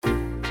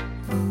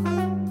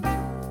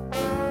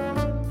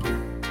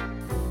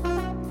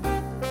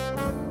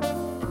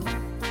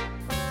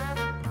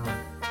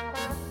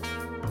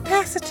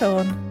It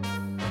On.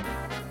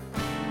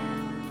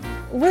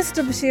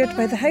 Wisdom shared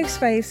by the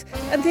housewives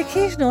and the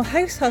occasional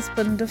house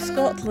husband of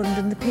Scotland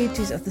in the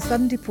pages of the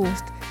Sunday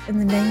Post in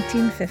the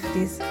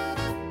 1950s.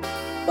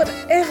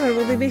 Whatever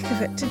will they make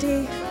of it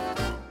today?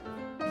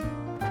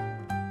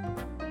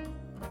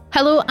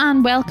 Hello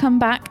and welcome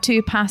back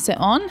to Pass It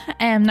On.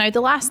 Now,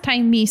 the last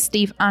time me,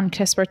 Steve and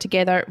Chris were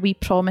together, we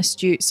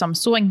promised you some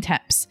sewing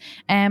tips.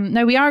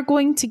 Now, we are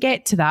going to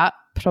get to that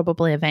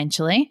probably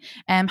eventually.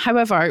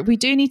 However, we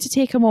do need to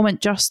take a moment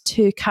just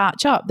to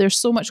catch up. There's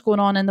so much going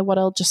on in the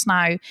world just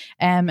now,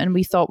 and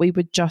we thought we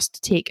would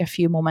just take a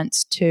few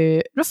moments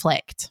to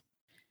reflect.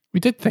 We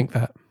did think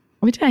that.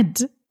 We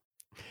did.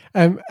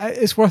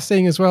 It's worth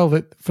saying as well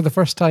that for the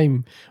first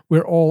time,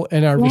 we're all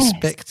in our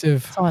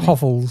respective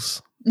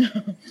hovels.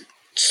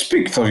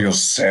 Speak for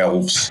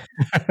yourselves.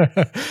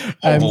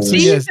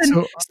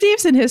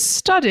 Steve's in his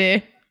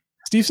study.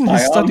 Steve's in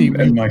his study.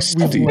 In my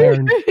study.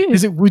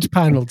 Is it wood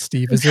panelled,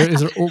 Steve? Is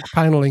there oak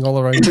panelling all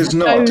around? It is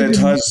not. It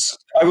has.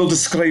 I will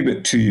describe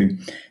it to you.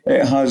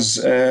 It has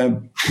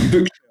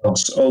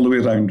bookshelves all the way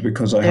around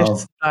because I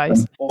have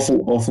an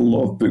awful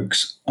lot of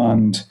books,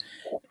 and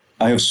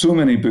I have so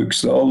many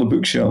books that all the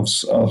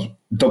bookshelves are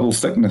double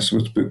thickness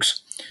with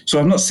books. So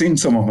I've not seen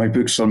some of my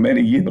books for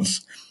many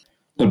years.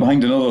 They're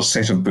behind another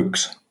set of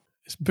books.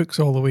 It's books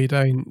all the way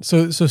down.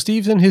 So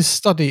Steve's in his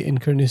study in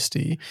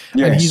Carnoustie,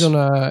 and he's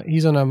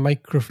on a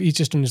microphone. He's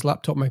just on his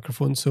laptop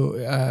microphone.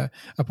 So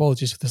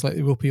apologies for the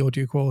slightly ropey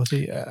audio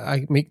quality.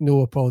 I make no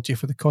apology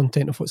for the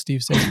content of what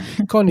Steve says.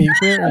 Connie,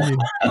 where are you?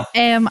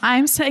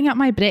 I'm sitting at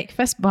my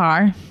breakfast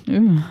bar.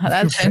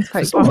 That sounds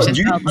quite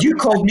posh. You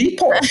called me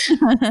posh.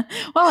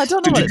 Well, I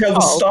don't know. Did you tell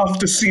the staff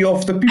to see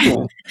off the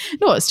people?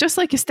 No, it's just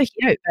like a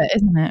sticky out bit,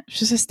 isn't it? It's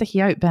just a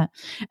sticky out bit.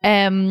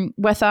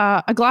 With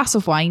a glass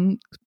of wine.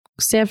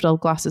 Several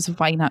glasses of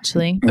wine,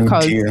 actually,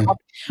 because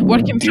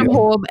working from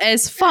home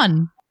is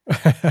fun.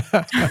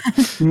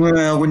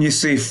 Well, when you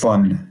say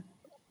fun,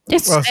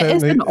 it sounds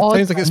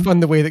like it's fun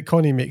the way that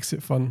Connie makes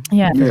it fun.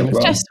 Yeah.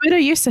 Just where are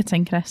you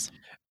sitting, Chris?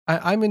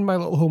 I'm in my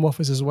little home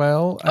office as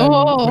well.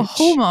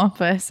 Home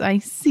office. I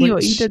see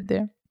what you did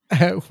there.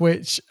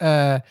 Which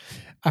I've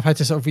had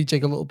to sort of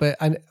rejig a little bit.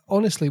 And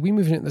honestly, we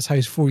moved into this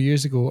house 4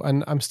 years ago,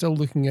 and I'm still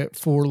looking at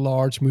 4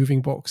 large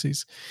moving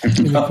boxes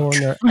in the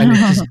corner, and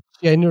it's just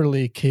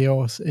generally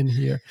chaos in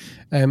here.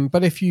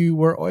 But if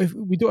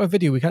we don't have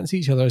video, we can't see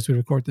each other as we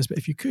record this, but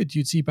if you could,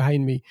 you'd see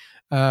behind me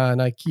an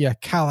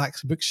IKEA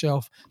Kallax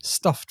bookshelf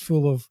stuffed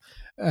full of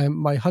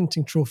my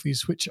hunting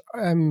trophies, which,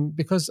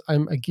 because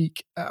I'm a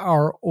geek,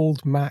 are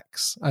old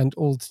Macs and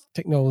old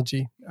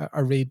technology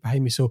arrayed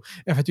behind me. So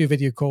if I do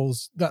video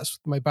calls, that's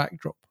my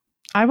backdrop.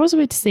 I was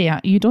about to say,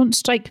 you don't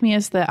strike me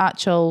as the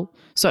actual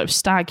sort of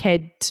stag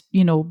head,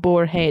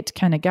 boar head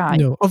kind of guy.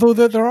 No, although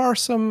there are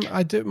some.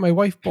 My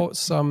wife bought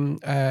some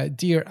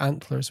deer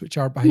antlers, which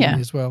are behind me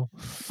as well.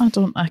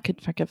 I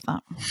could forgive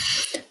that.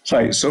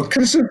 Right. So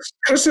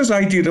Chris's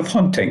idea of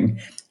hunting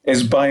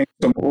is buying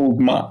some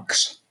old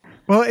Macs.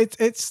 Well, it's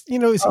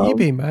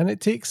eBay, man. It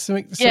takes some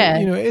it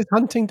is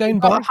hunting down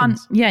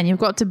bargains. And you've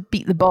got to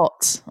beat the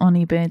bots on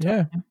eBay.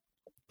 Yeah.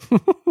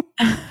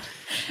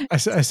 I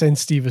sense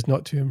Steve is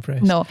not too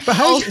impressed. No, but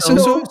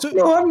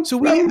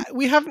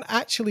we haven't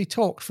actually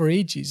talked for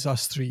ages,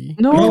 us three.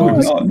 No.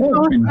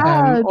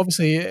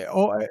 Obviously,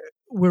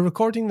 we're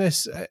recording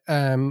this.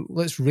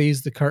 Let's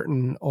raise the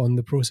curtain on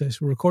the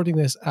process. We're recording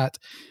this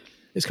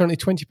it's currently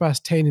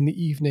 10:20 in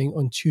the evening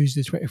on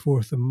Tuesday,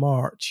 24th of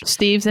March.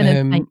 Steve's in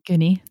his pink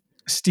goonie.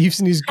 Steve's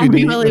in his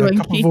goonie with a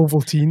cup of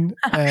Ovaltine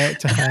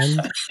to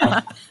hand.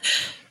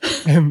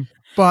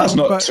 That's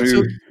not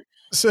true.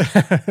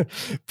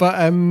 But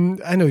I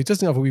know he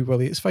doesn't have a wee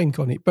willy. It's fine,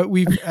 Connie. But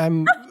we've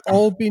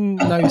all been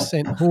now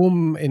sent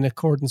home in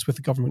accordance with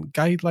the government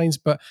guidelines.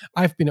 But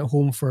I've been at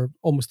home for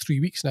almost 3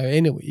 weeks now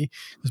anyway,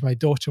 because my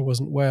daughter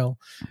wasn't well.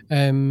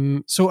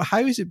 So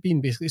how has it been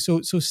basically?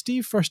 So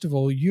Steve, first of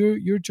all,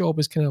 your job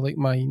is kind of like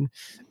mine.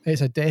 It's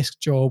a desk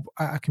job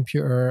at a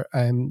computer,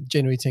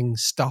 generating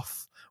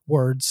stuff,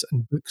 words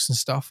and books and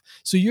stuff.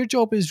 So your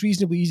job is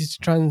reasonably easy to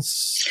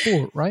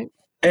transport, right?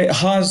 It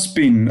has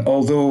been,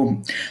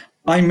 although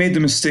I made the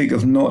mistake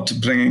of not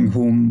bringing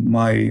home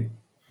my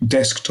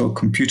desktop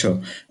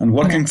computer, and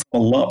working from a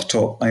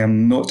laptop I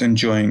am not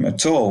enjoying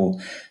at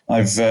all.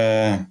 I've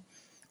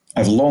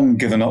long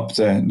given up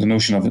the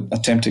notion of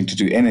attempting to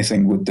do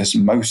anything with this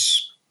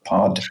mouse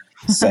pad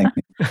thing.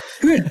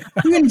 Who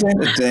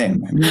invented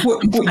them? I mean,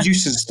 what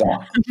use is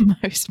that?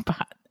 Mouse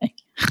pad thing.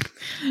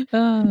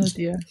 Oh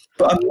dear.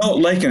 But I'm not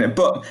liking it.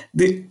 But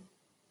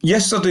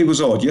yesterday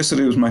was odd.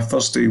 Yesterday was my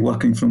first day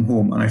working from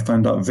home, and I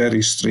found that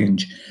very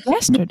strange.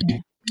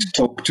 Yesterday?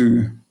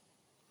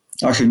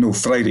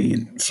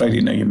 Friday.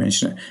 Friday, now you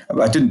mention it.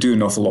 I didn't do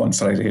an awful lot on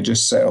Friday. I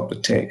just set up the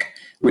tech,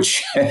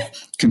 which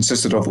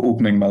consisted of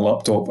opening my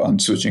laptop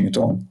and switching it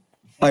on.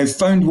 I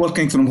found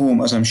working from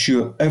home, as I'm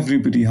sure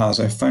everybody has,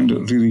 I found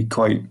it really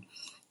quite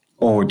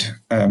odd.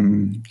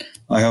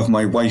 I have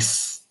my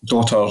wife,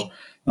 daughter,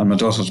 and my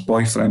daughter's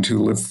boyfriend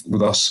who live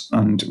with us,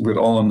 and we're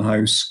all in the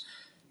house.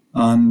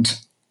 And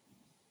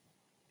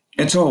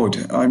it's odd.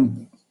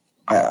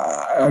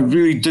 I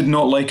really did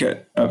not like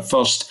it at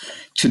first.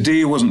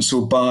 Today wasn't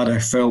so bad. I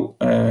felt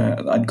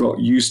I'd got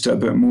used to it a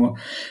bit more.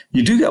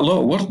 You do get a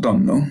lot of work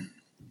done, though.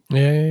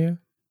 Yeah.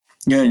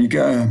 Yeah, you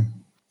get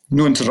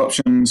no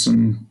interruptions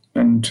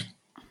and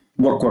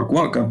work.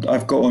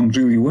 I've got on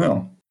really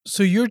well.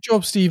 So your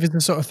job, Steve, is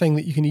the sort of thing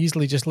that you can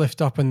easily just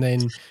lift up and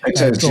then It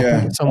is, drop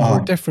yeah. into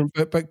somewhere different.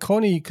 But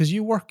Connie, because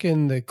you work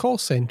in the call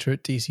centre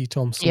at DC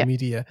Thomson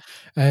Media,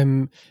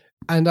 and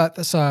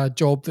that's a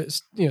job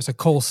that's, it's a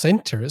call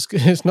centre.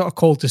 It's not a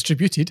call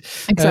distributed.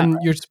 Exactly.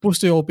 You're supposed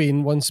to all be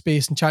in one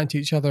space and chatting to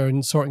each other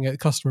and sorting out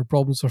customer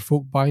problems for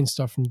folk buying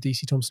stuff from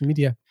DC Thomson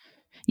Media.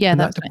 Yeah, and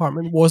that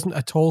department wasn't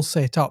at all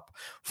set up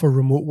for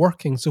remote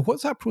working. So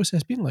what's that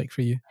process been like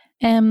for you?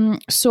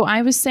 So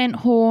I was sent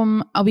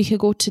home a week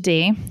ago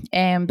today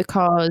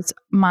because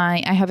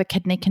I have a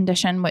kidney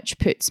condition which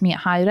puts me at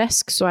high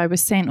risk. So I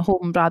was sent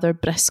home rather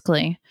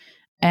briskly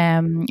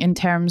in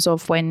terms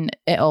of when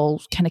it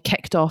all kind of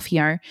kicked off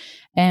here.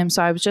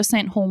 So I was just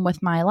sent home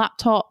with my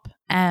laptop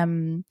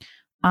and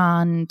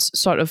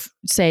sort of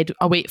said,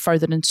 await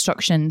further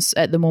instructions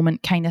at the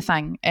moment kind of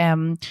thing.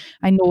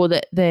 I know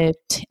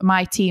that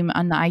my team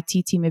and the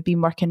IT team have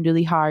been working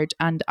really hard,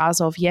 and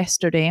as of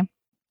yesterday,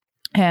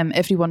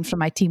 everyone from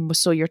my team was,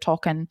 so you're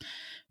talking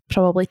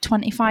probably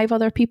 25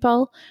 other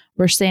people,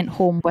 were sent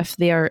home with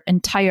their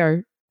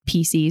entire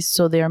PCs,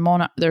 so their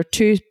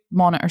 2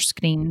 monitor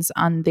screens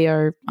and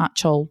their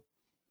actual,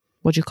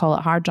 what do you call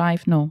it, hard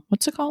drive? No,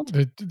 what's it called?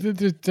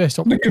 The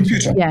desktop. The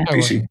computer. Yeah.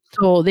 PC.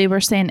 So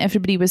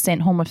everybody was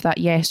sent home with that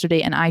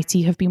yesterday, and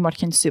IT have been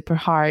working super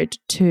hard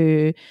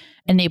to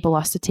enable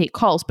us to take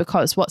calls,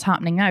 because what's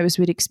happening now is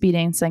we're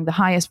experiencing the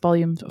highest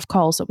volume of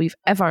calls that we've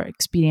ever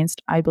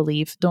experienced, I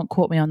believe. Don't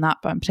quote me on that,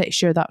 but I'm pretty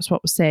sure that's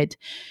what was said,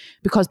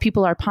 because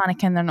people are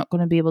panicking. They're not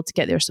going to be able to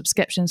get their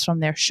subscriptions from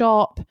their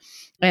shop,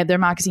 their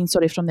magazine,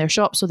 from their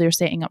shop. So they're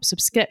setting up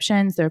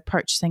subscriptions, they're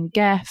purchasing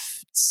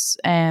gifts.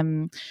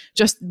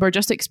 We're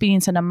just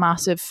experiencing a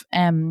massive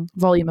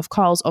volume of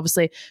calls.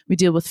 Obviously, we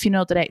deal with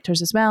funeral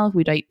directors as well.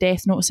 We write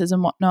death notices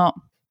and whatnot.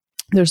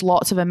 There's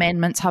lots of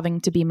amendments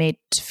having to be made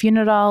to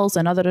funerals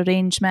and other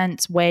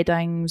arrangements,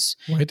 weddings,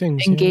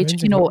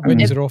 engagement.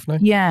 Weddings are off now.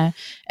 Yeah,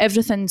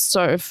 everything's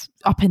sort of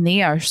up in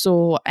the air.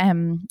 So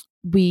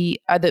we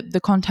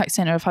the contact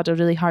centre have had a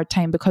really hard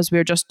time, because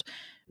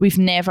we've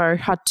never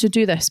had to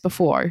do this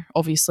before,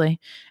 obviously.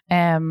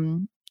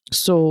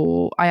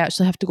 So I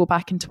actually have to go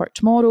back into work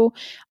tomorrow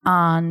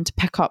and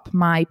pick up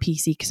my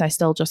PC, because I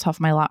still just have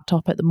my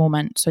laptop at the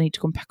moment. So I need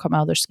to go and pick up my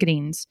other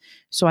screens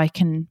so I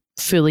can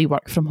fully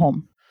work from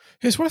home.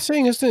 It's worth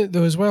saying, isn't it,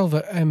 though, as well,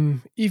 that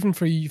even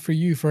for you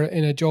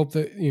in a job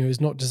that is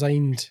not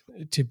designed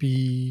to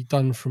be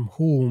done from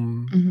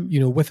home,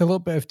 with a little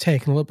bit of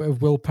tech and a little bit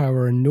of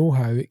willpower and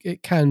know-how,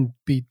 it can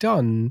be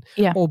done,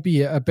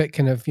 albeit a bit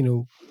kind of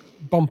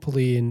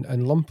bumpily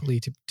and lumpily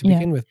to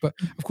begin with. But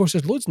of course,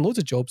 there's loads and loads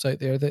of jobs out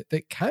there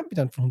that can't be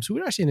done from home. So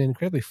we're actually in an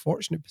incredibly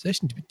fortunate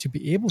position to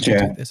be able to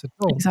do this at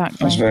all. Exactly.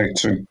 That's very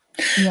true.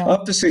 Yeah. I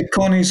have to say,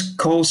 Connie's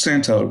call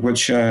centre,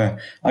 which I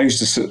used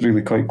to sit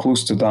really quite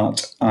close to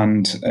that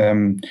and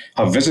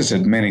have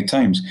visited many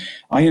times,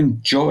 I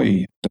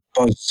enjoy the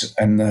buzz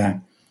and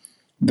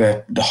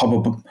the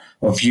hubbub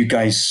of you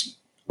guys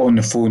on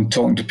the phone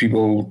talking to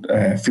people,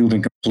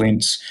 fielding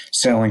complaints,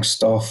 selling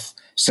stuff,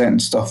 setting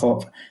stuff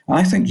up. And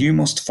I think you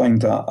must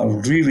find that a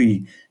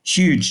really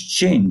huge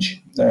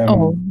change.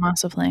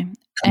 Massively.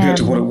 Compared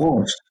to what it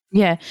was.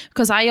 Yeah,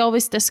 because I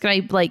always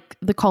describe like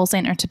the call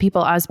center to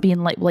people as being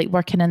like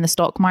working in the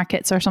stock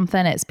markets or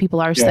something. It's people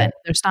are sitting,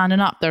 they're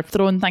standing up, they're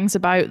throwing things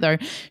about, they're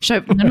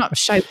shouting. They're not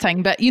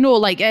shouting, but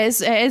like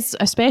it is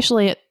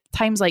especially at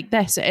times like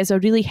this. It is a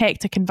really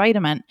hectic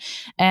environment,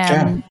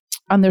 and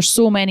there's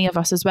so many of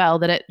us as well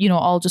that it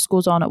all just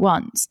goes on at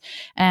once.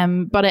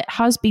 But it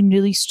has been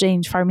really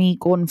strange for me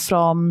going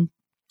from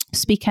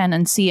speaking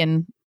and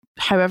seeing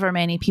however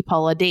many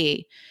people a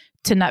day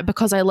to now,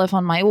 because I live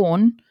on my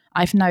own.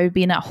 I've now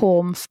been at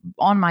home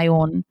on my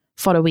own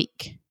for a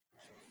week,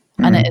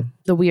 and it is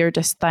the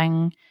weirdest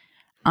thing.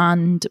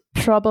 And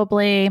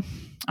probably,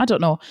 I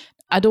don't know,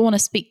 I don't want to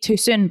speak too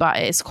soon, but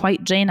it's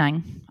quite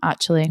draining,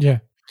 actually.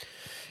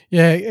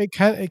 Yeah, it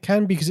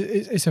can be, because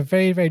it's a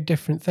very, very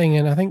different thing.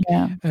 And I think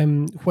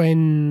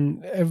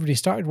when everybody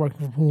started working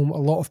from home, a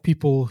lot of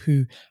people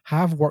who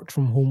have worked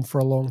from home for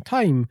a long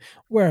time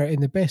were in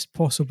the best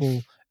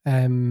possible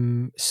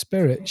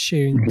spirit,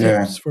 sharing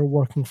tips for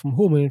working from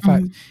home. And in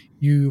fact,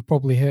 you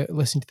probably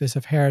listened to this,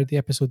 have heard the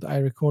episode that I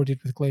recorded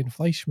with Glenn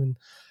Fleischman,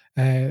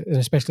 an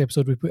especially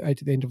episode we put out at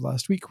the end of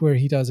last week, where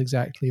he does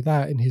exactly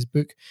that in his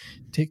book,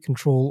 Take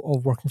Control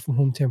of Working from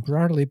Home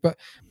Temporarily. But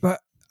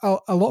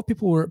a lot of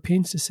people were at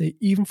pains to say,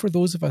 even for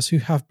those of us who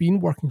have been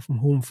working from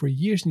home for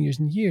years and years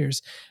and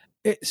years,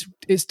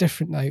 it's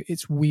different now.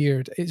 It's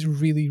weird. It's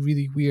really,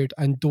 really weird.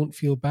 And don't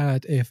feel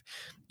bad if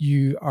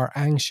you are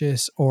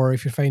anxious or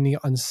if you're finding it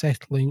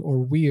unsettling or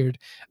weird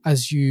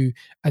as you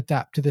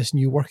adapt to this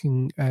new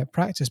working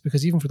practice.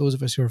 Because even for those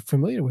of us who are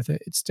familiar with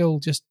it, it's still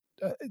just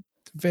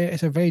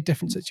it's a very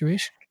different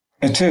situation.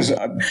 It is.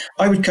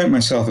 I would count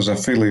myself as a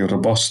fairly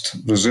robust,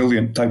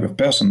 resilient type of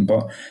person,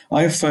 but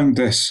I have found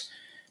this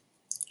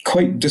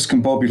quite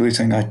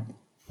discombobulating.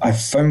 I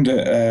found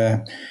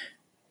it.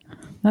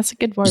 That's a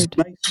good word.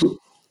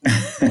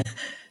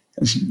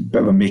 It's a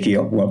bit of a makey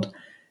up word.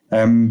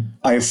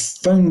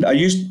 I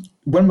used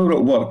when we were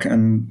at work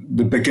and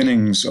the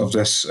beginnings of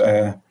this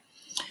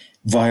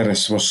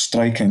virus were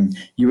striking.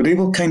 You were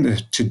able kind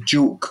of to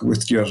joke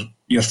with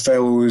your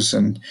fellows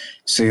and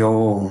say,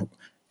 "Oh,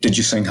 did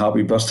you sing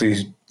Happy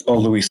Birthday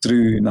all the way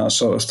through?" and that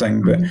sort of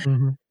thing. But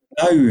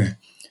now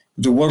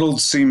the world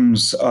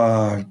seems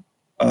a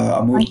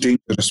more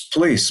dangerous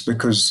place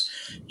because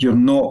you're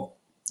not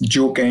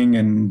joking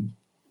and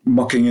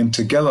mucking in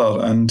together.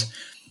 And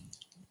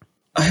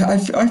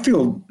I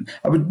feel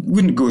I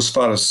wouldn't go as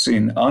far as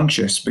saying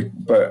anxious,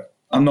 but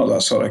I'm not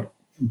that sort of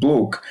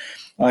bloke.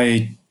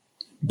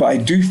 But I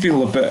do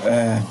feel a bit.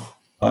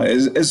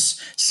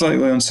 It's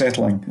slightly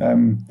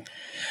unsettling.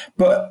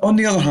 But on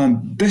the other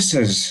hand, this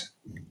is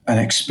an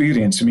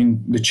experience. I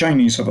mean, the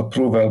Chinese have a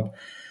proverb,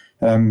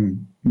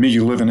 may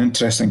you live in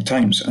interesting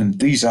times, and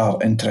these are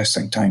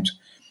interesting times.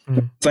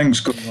 Things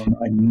going on,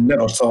 I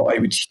never thought I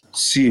would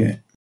see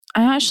it.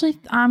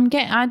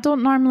 I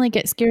don't normally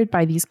get scared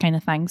by these kind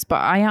of things, but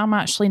I am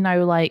actually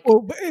now like.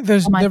 Well,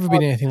 there's never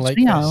been anything like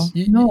this.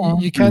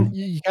 You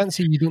can't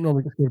say you don't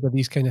normally get scared by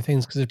these kind of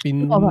things because there's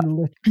been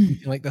nothing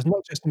like this,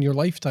 not just in your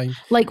lifetime.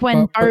 Like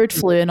when bird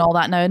flu and all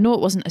that. Now I know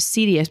it wasn't as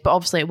serious, but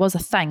obviously it was a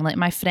thing. Like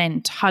my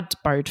friend had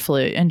bird flu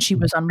and she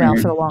was unwell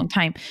for a long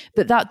time,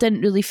 but that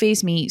didn't really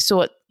faze me.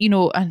 So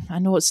and I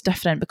know it's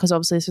different because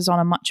obviously this is on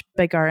a much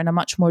bigger and a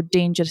much more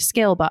dangerous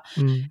scale, but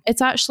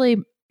it's actually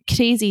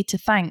crazy to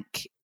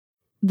think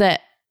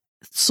that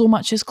so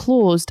much is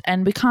closed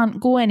and we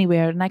can't go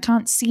anywhere and I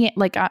can't see it.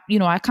 Like, I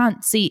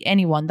can't see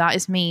anyone. That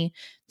is me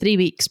 3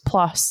 weeks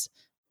plus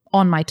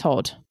on my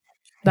Todd.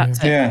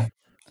 That's it. Yeah.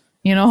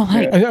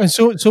 And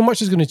so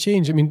much is going to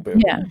change. I mean,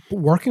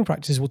 working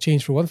practices will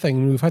change for one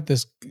thing. We've had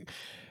this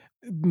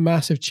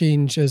massive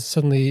change as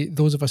suddenly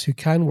those of us who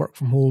can work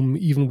from home,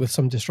 even with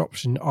some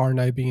disruption, are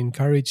now being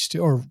encouraged to,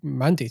 or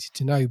mandated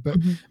to now. But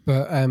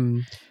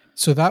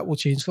so that will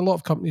change. A lot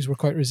of companies were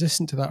quite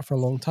resistant to that for a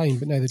long time,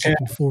 but now they're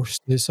being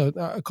forced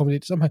to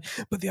accommodate it somehow.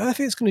 But the other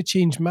thing that's going to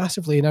change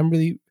massively, and I'm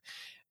really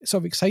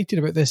sort of excited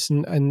about this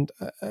and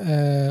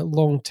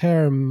long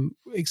term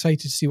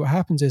excited to see what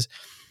happens, is,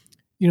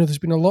 there's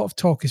been a lot of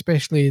talk,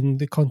 especially in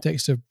the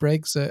context of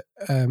Brexit,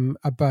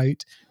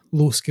 about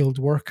low-skilled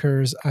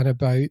workers and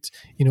about,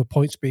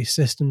 points-based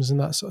systems and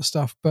that sort of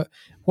stuff. But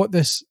what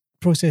this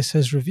process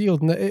has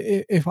revealed, and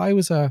if I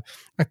was a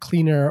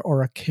cleaner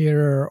or a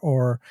carer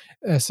or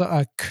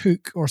a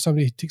cook or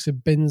somebody who takes the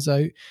bins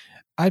out,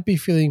 I'd be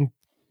feeling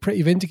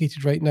pretty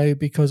vindicated right now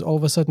because all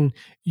of a sudden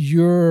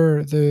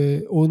you're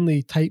the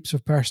only types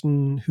of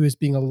person who is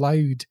being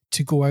allowed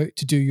to go out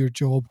to do your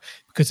job,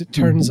 because it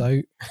turns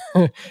out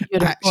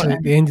actually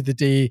at the end of the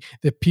day,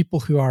 the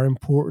people who are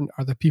important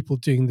are the people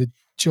doing the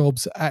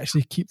jobs that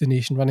actually keep the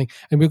nation running.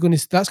 And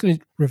that's going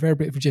to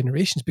reverberate for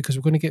generations, because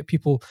we're going to get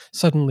people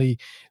suddenly,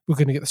 we're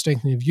going to get the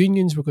strengthening of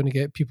unions, we're going to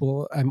get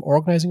people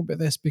organising about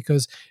this,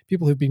 because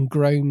people who've been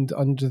ground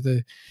under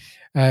the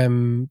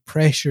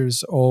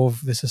pressures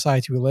of the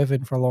society we live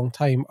in for a long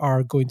time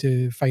are going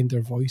to find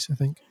their voice, I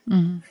think.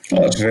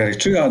 That's very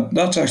true.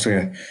 That's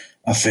actually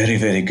a very,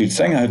 very good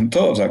thing. I hadn't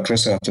thought of that,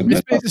 Chris. I have to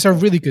admit. It's a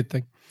really good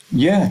thing.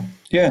 Yeah.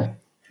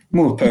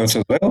 More power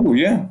to the level,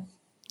 yeah.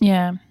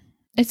 Yeah.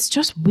 It's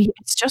just weird.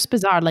 It's just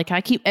bizarre. Like,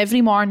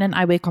 every morning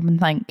I wake up and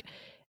think,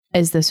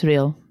 is this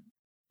real?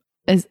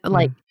 It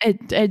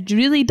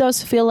really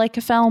does feel like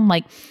a film.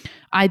 Like,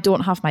 I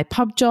don't have my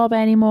pub job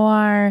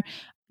anymore.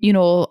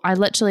 I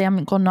literally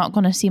am not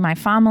going to see my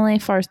family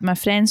first, my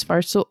friends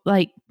first. So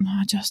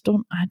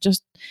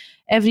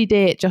every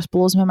day it just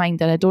blows my mind,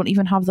 and I don't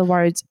even have the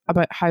words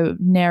about how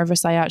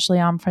nervous I actually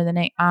am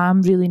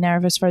I'm really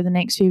nervous for the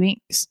next few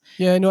weeks.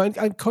 Yeah, no,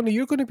 and Connie,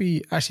 you're going to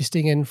be actually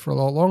staying in for a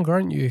lot longer,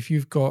 aren't you? If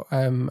you've got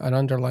an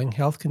underlying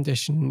health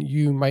condition,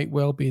 you might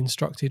well be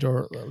instructed,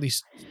 or at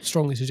least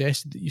strongly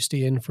suggested, that you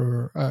stay in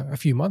for a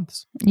few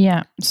months.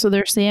 Yeah, so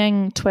they're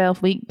saying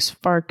 12 weeks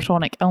for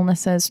chronic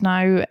illnesses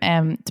now.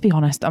 To be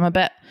honest, I'm a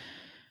bit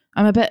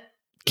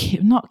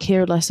not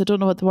careless, I don't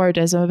know what the word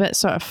is. I'm a bit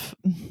sort of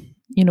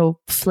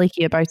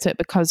flaky about it,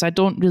 because I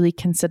don't really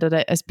consider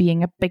it as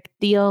being a big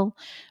deal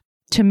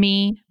to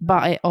me,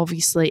 but it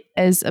obviously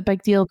is a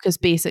big deal, because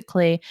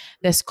basically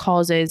this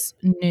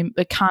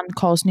it can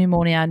cause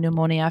pneumonia.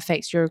 Pneumonia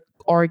affects your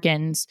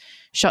organs,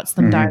 shuts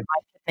them down.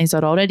 My kidneys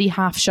are already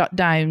half shut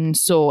down,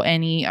 so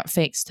any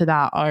effects to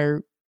that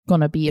are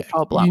going to be a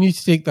problem. You need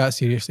to take that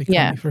seriously,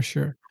 Connie, for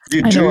sure.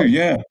 You do,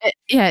 yeah.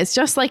 It's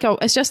just like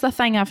it's just a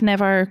thing I've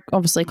never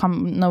obviously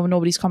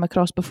nobody's come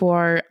across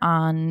before,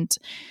 and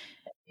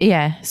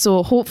Yeah,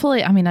 so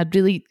hopefully, I mean, I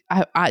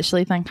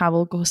actually think I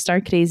will go stir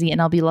crazy, and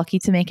I'll be lucky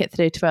to make it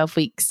through 12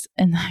 weeks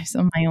in the house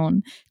on my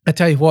own. I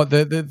tell you what,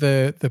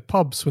 the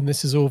pubs when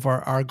this is over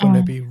are going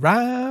to be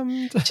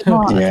rammed.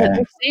 Yeah.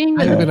 I'm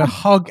going to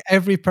hug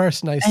every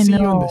person I see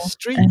on the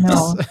streets. I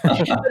know.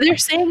 But they're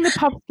saying the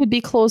pub could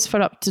be closed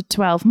for up to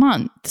 12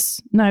 months.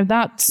 Now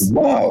that's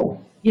Wow.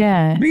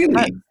 yeah,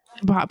 Really?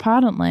 but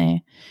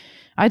apparently.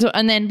 I don't,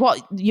 and then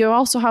what you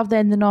also have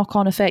then the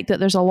knock-on effect that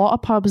there's a lot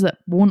of pubs that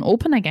won't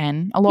open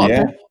again, a lot of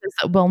businesses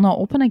that will not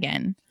open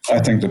again. I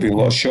think there'll be a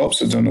lot of shops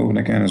that don't open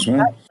again as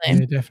well.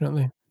 Yeah,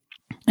 definitely.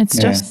 It's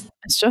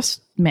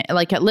just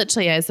like it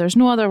literally is. There's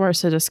no other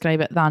words to describe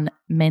it than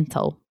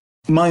mental.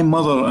 My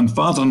mother and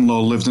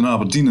father-in-law lived in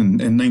Aberdeen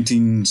in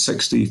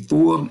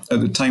 1964 at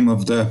the time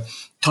of the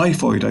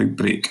typhoid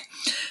outbreak,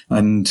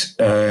 and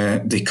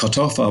they cut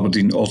off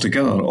Aberdeen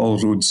altogether. All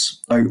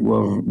roads out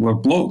were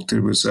blocked.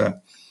 There was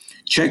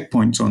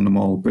checkpoints on them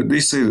all, but they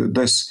say that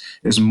this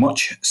is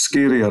much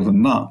scarier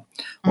than that,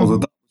 although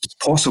that was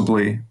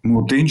possibly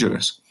more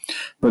dangerous.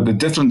 But the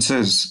difference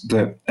is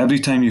that every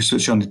time you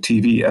switch on the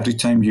TV, every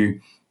time you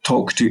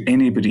talk to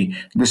anybody,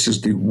 this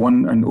is the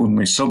one and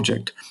only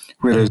subject,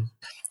 whereas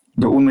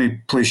the only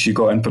place you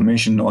got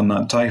information on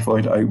that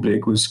typhoid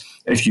outbreak was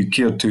if you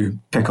cared to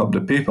pick up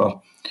the paper,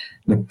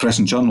 the Press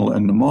and Journal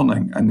in the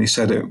morning, and they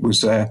said it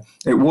was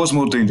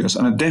more dangerous,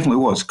 and it definitely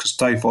was, because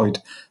typhoid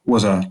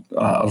was a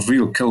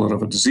real killer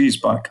of a disease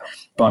back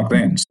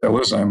then, still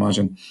is, I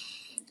imagine.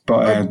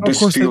 But of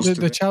course,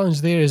 the challenge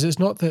there is it's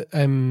not that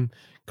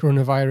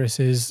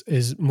coronavirus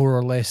is more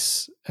or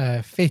less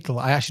fatal.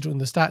 I actually don't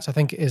know the stats. I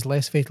think it is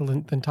less fatal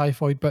than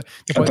typhoid, but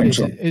the point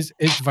is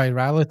its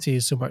virality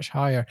is so much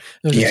higher.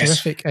 There was a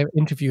terrific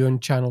interview on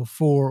Channel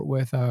 4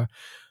 with a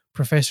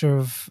professor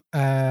of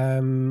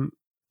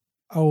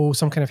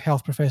some kind of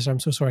health professor. I'm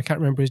so sorry, I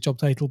can't remember his job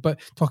title, but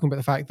talking about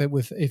the fact that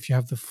if you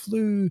have the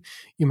flu,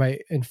 you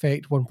might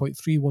infect 1.3,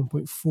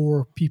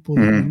 1.4 people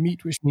that you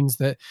meet, which means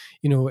that,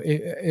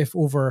 if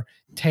over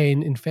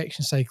 10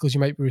 infection cycles, you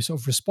might be sort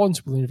of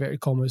responsible, in inverted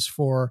commas,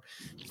 for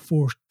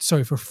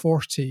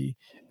 40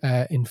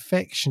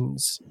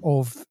 infections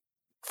of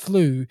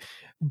flu.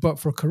 But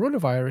for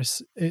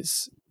coronavirus,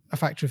 it's a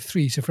factor of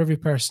 3. So for every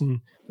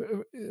person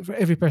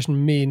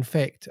may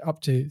infect up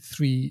to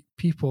 3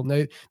 people.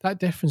 Now, that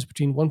difference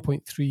between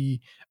 1.3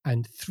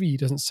 and 3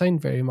 doesn't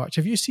sound very much.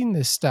 Have you seen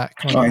this stat,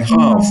 Connie? I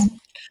have.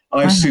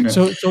 I've seen it.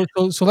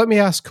 So let me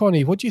ask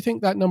Connie, what do you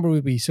think that number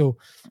would be? So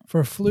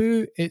for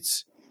flu,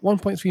 it's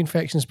 1.3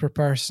 infections per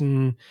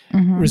person,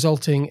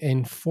 resulting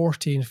in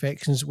 40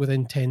 infections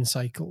within 10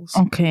 cycles.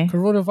 Okay.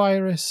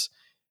 Coronavirus,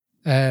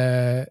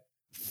 3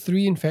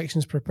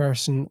 infections per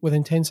person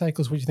within 10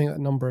 cycles. What do you think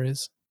that number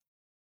is?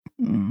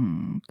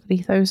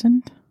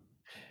 3,000.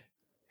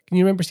 Can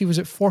you remember, Steve, was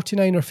it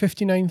 49 or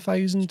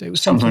 59,000? It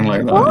was something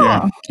like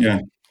that. Yeah.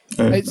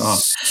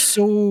 It's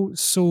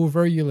so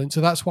virulent.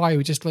 So that's why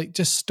we just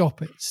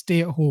stop it.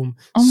 Stay at home.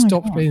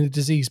 Stop spreading the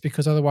disease,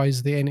 because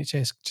otherwise the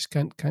NHS just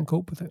can't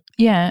cope with it.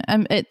 Yeah,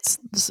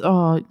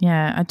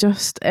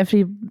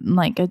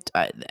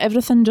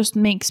 everything just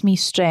makes me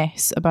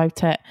stress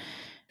about it.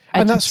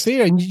 And that's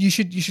fair, and you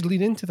should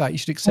lean into that. You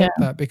should accept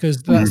that,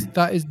 because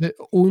that is the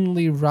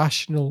only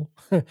rational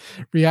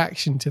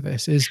reaction to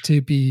this, is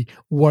to be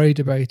worried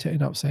about it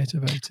and upset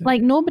about it.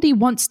 Like, nobody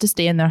wants to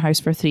stay in their house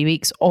for 3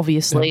 weeks.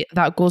 Obviously,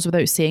 that goes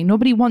without saying.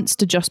 Nobody wants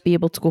to just be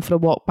able to go for a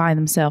walk by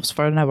themselves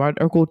for an hour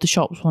or go to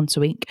shops once a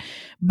week.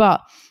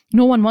 But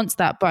no one wants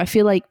that. But I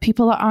feel like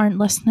people that aren't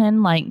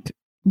listening, like,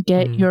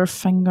 get your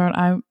finger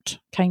out,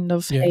 kind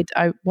of head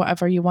out,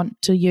 whatever you want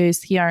to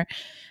use here,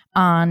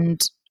 and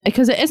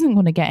because it isn't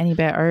going to get any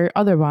better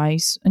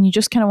otherwise, and you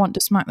just kind of want to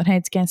smack their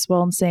heads against the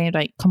wall and say,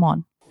 right, come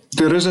on.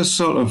 There is a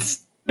sort of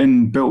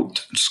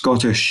inbuilt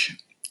Scottish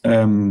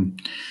blasé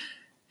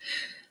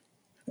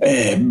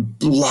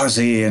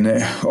and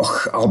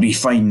I'll be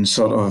fine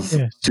sort of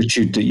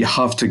attitude that you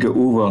have to get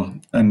over.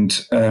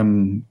 And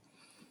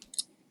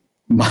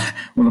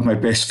one of my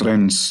best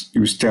friends, he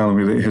was telling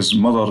me that his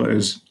mother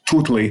is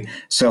totally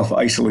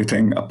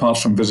self-isolating, apart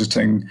from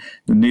visiting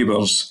the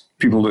neighbours,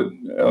 people that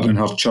are in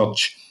her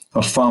church,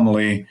 her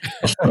family,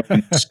 her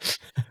friends.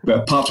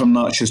 But apart from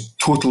that, she's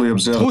totally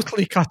observed.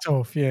 Totally cut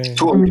off,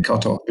 Totally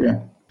cut off, yeah.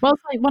 Well,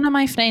 it's like one of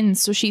my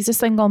friends, so she's a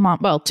single mum.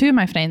 Well, 2 of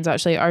my friends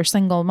actually are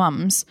single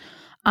mums.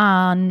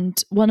 And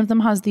one of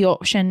them has the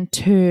option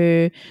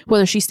to,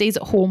 whether she stays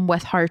at home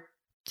with her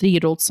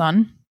 3-year-old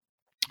son,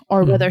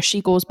 or whether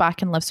she goes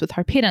back and lives with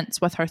her parents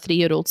with her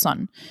 3-year-old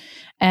son.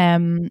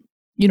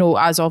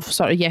 As of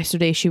sort of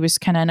yesterday, she was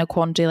kind of in a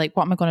quandary, like,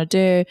 what am I going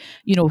to do?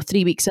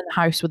 3 weeks in the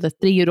house with a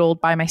 3-year-old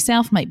by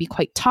myself might be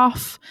quite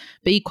tough,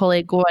 but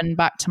equally going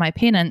back to my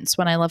parents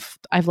when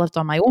I've lived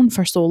on my own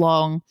for so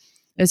long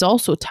is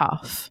also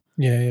tough.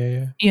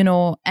 Yeah.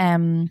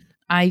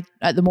 I,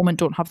 at the moment,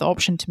 don't have the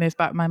option to move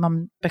back with my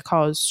mum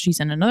because she's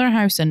in another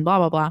house and blah,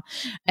 blah, blah.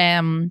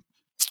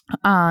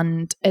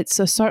 And it's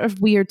a sort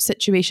of weird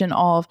situation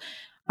of,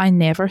 I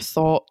never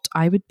thought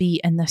I would be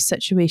in this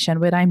situation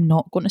where I'm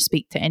not going to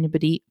speak to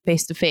anybody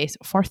face to face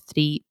for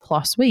 3+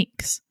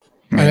 weeks.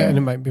 And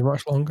it might be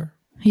much longer.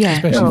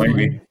 Yeah, It might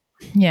be.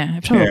 Yeah,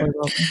 it probably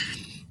will be.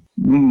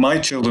 My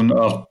children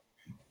are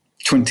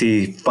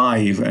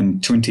 25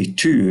 and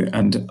 22,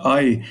 and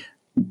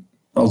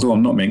although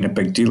I'm not making a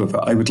big deal of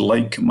it, I would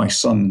like my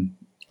son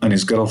and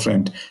his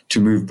girlfriend to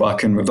move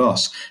back in with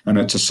us. And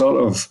it's a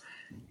sort of,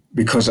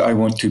 because I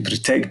want to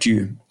protect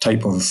you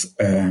type of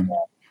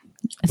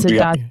it's a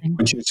dad thing.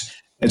 Which is,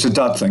 it's a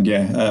dad thing,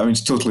 yeah. I mean,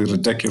 it's totally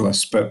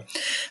ridiculous. But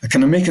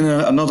can I make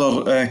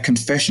another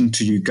confession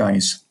to you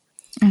guys?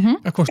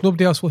 Mm-hmm. Of course,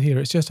 nobody else will hear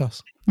it. It's just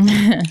us.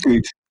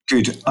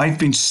 Good. I've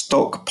been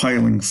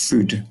stockpiling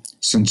food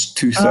since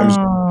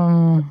 2000.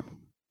 Oh.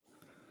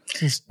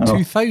 Since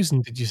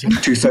 2000, did you say?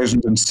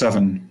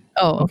 2007.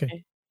 Oh,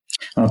 okay.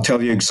 And I'll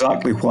tell you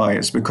exactly why.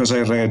 It's because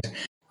I read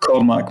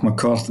Cormac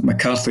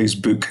McCarthy's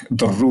book,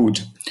 The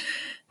Road,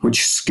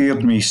 which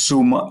scared me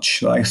so much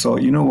that I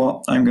thought, you know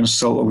what, I'm going to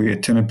salt away a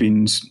tin of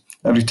beans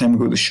every time I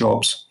go to the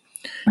shops.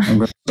 I'm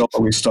going to salt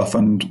away stuff.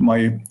 And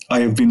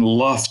I have been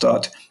laughed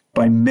at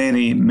by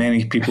many,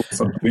 many people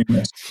for doing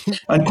this.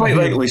 And quite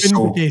rightly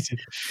so.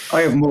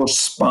 I have more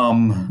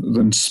spam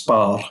than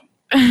spar.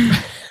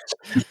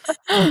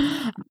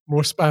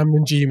 More spam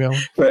than Gmail.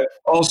 But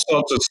all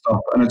sorts of stuff.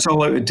 And it's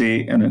all out of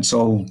date and it's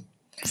all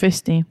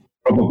Fisty.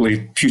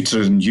 Probably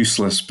putrid and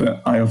useless.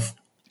 But I have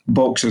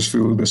boxes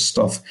full of this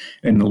stuff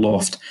in the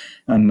loft.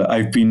 And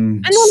I've been...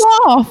 In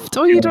the loft?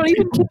 Oh, you don't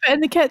even keep it in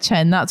the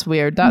kitchen? That's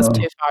weird. That's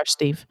too far,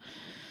 Steve.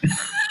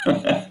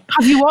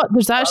 Have you watched?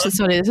 There's actually,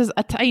 sorry, this is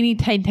a tiny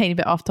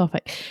bit off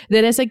topic.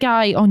 There is a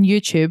guy on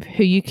YouTube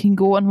who you can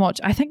go and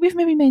watch. I think we've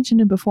maybe mentioned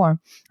him before.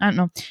 I don't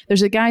know.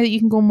 There's a guy that you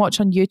can go and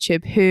watch on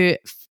YouTube who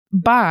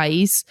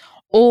buys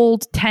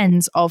old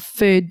tins of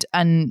food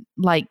and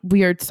like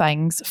weird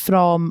things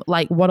from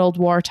like World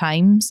War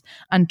times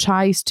and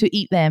tries to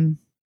eat them.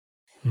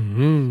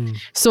 Mm-hmm.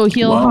 So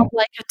he'll have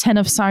like a tin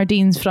of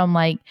sardines from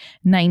like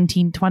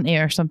 1920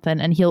 or something,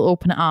 and he'll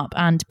open it up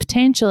and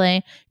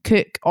potentially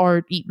cook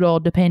or eat raw,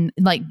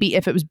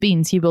 if it was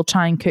beans, he will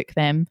try and cook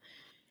them.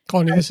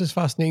 Connie, this is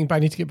fascinating, but I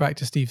need to get back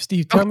to Steve.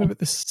 Steve, tell me about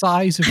the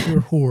size of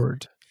your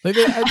hoard.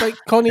 Like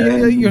Connie,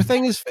 your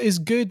thing is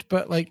good,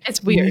 but like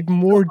it's weird. You need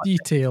more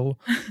detail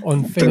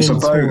on Finn's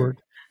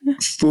hoard.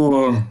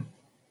 4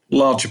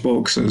 large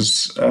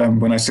boxes.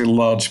 When I say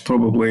large,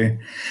 probably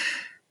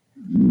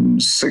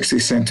 60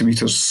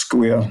 centimetres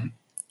square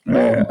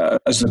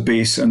as a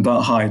base, and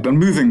that high. They're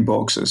moving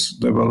boxes.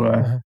 They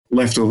were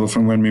left over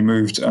from when we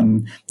moved,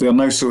 and they are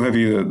now so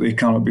heavy that they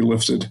cannot be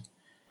lifted.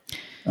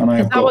 And I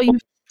have got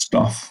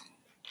stuff.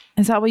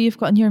 Is that what you've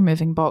got in your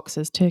moving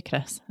boxes too,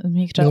 Chris?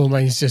 No,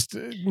 mine's just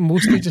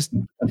mostly just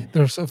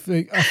there's a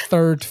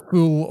third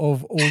full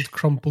of old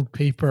crumpled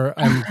paper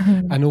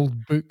and an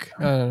old book.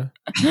 Can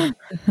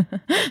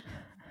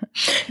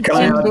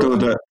I add though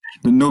that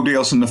nobody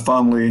else in the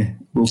family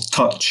will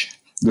touch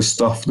the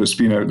stuff that's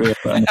been out there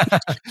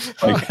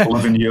like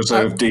 11 years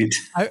out of date.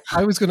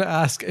 I was going to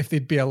ask if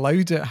they'd be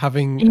allowed it,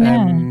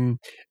 having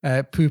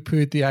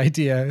poo-pooed the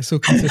idea so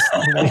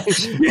consistently.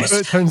 Yes. But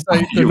it turns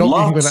out they're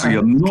not even going to. So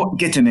you're not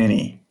getting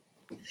any.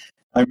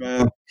 My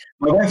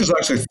wife is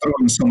actually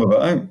throwing some of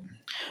it out.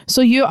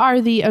 So you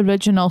are the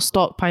original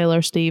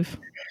stockpiler, Steve?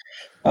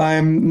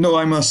 No,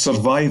 I'm a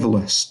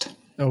survivalist.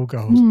 Oh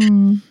God!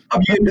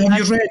 Have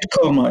you read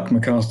Cormac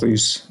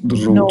McCarthy's The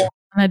Road? No,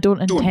 and I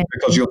don't intend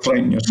because you'll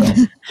frighten yourself.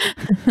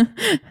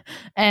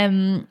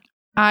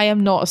 I am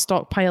not a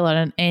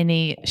stockpiler in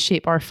any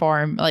shape or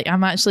form. Like,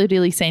 I'm actually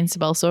really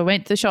sensible. So I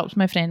went to the shop with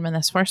my friend when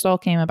this first all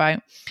came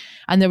about,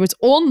 and there was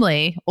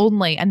only a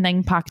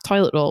 9-pack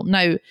toilet roll.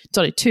 Now,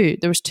 sorry, 2.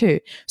 There was 2.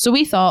 So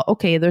we thought,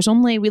 okay,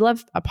 we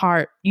live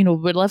apart. We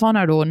live on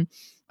our own.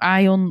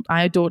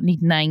 I don't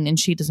need 9, and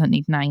she doesn't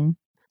need 9.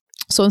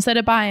 So instead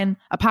of buying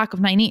a pack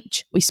of 9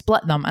 each, we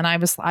split them. And I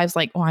was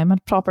like, oh, I'm a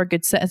proper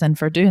good citizen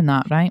for doing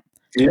that, right?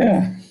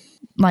 Yeah.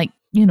 Like,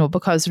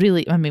 because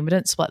really, I mean, we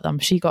didn't split them.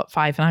 She got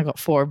 5 and I got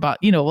 4, but,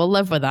 we'll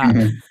live with that.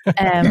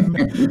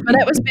 Mm-hmm. But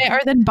it was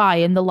better than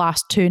buying the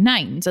last 2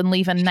 9s and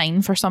leaving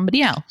 9 for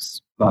somebody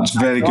else. That's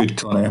very good,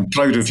 Connie. I'm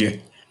proud of you.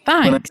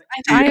 Thanks.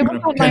 I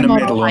was on my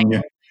model high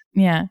ground.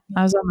 Yeah,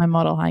 I was on my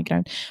model high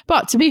ground.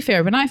 But to be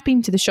fair, when I've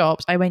been to the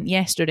shops, I went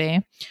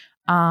yesterday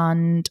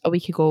and a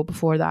week ago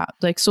before that.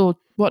 Like, so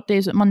what day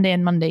is it? Monday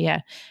and Monday,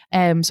 yeah.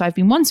 So I've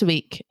been once a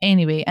week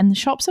anyway, and the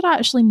shops are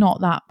actually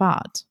not that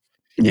bad.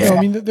 Yeah. So,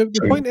 I mean, the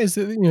point is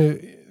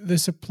that, the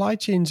supply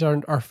chains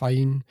are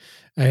fine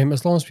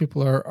as long as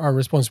people are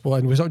responsible.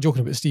 And we're not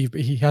joking about Steve,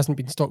 but he hasn't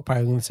been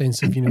stockpiling in the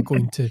sense of,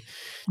 going to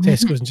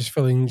Tesco's and just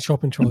filling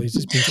shopping trolleys.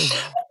 It's been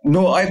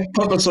No, I've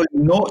purposely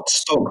not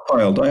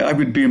stockpiled. I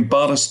would be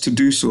embarrassed to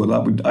do so.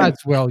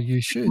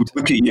 You should. Would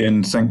look at you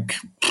and think...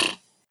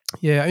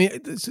 Yeah, I mean,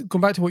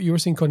 going back to what you were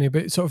saying, Connie,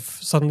 about sort of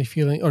suddenly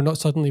feeling, or not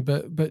suddenly,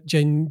 but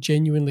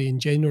genuinely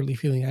and generally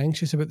feeling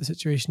anxious about the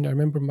situation. I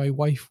remember my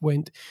wife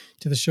went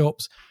to the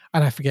shops,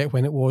 and I forget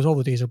when it was, all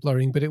the days are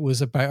blurring, but it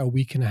was about a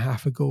week and a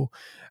half ago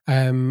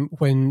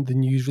when the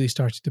news really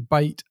started to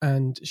bite,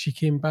 and she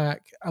came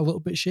back a little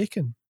bit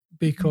shaken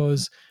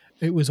because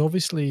it was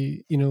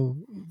obviously,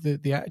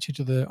 the attitude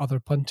of the other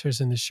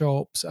punters in the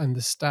shops and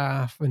the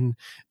staff, and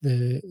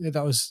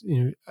that was,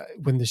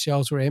 when the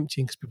shelves were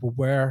emptying because people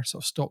were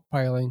sort of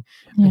stockpiling.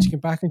 And she came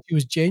back and she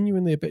was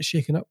genuinely a bit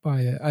shaken up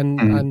by it,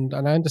 and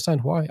I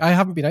understand why. I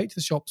haven't been out to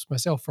the shops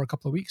myself for a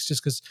couple of weeks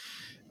just because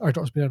our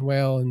daughter's been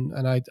unwell,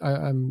 and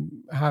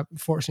I'm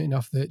fortunate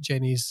enough that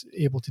Jenny's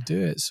able to do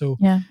it. So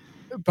yeah.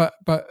 But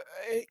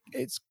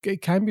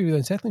it can be really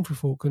unsettling for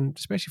folk, and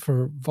especially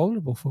for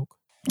vulnerable folk.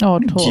 Oh,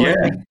 totally.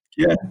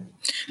 Yeah.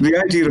 The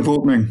idea of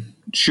opening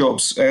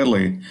shops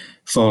early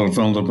for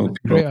vulnerable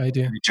people, great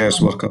idea.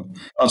 NHS worker,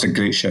 that's a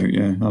great shout.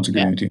 Yeah, that's a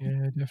great idea.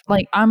 Yeah, definitely.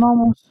 Like, I'm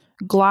almost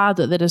glad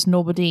that there is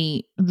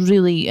nobody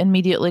really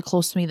immediately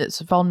close to me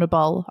that's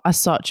vulnerable as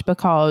such,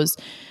 because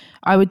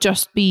I would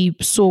just be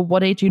so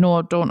worried.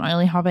 I don't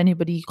really have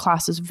anybody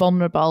classed as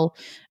vulnerable.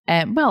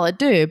 Well, I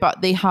do,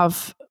 but they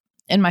have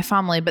in my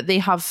family, but they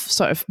have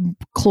sort of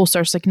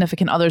closer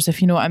significant others, if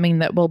you know what I mean,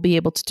 that will be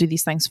able to do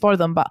these things for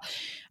them. But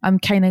I'm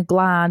kind of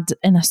glad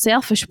in a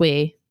selfish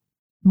way,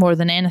 more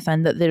than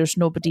anything, that there's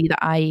nobody that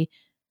I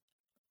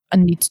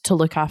need to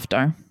look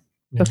after,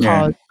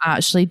 because I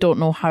actually don't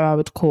know how I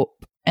would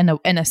cope in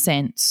a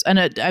sense. And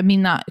I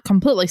mean that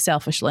completely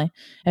selfishly,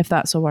 if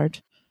that's a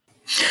word.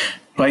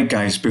 Right,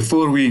 guys,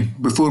 before we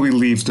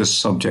leave this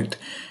subject,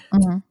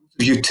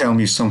 you tell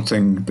me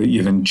something that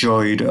you've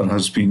enjoyed or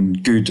has been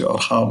good or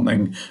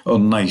heartening or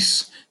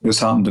nice that's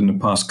happened in the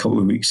past couple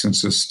of weeks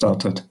since this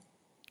started.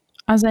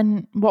 As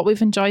in what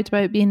we've enjoyed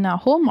about being at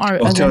home, or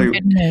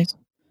good news?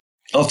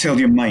 I'll tell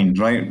you mine,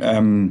 right?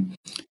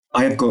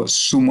 I have got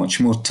so much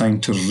more time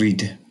to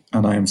read,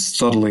 and I am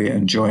thoroughly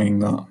enjoying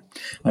that.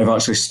 I've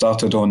actually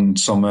started on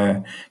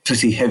some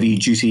pretty heavy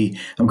duty.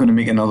 I'm going to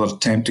make another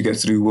attempt to get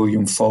through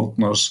William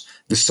Faulkner's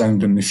The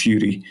Sound and the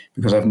Fury,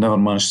 because I've never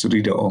managed to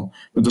read it all.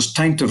 But there's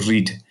time to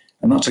read,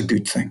 and that's a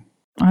good thing.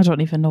 I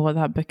don't even know what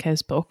that book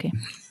is, but okay.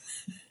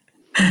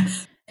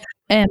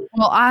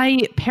 Well,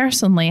 I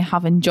personally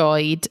have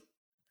enjoyed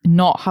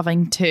not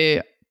having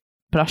to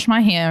brush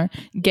my hair,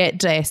 get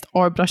dressed,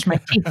 or brush my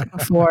teeth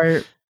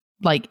before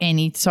like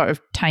any sort of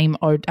time.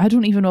 Or I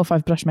don't even know if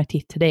I've brushed my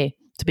teeth today,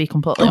 to be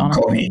completely honest.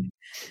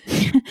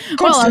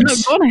 Well,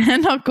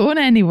 I'm not going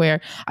anywhere.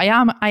 I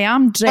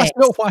am dressed.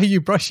 That's not why you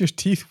brush your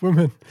teeth,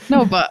 woman.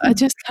 No, but I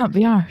just can't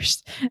be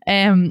arsed.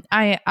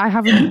 I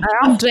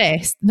am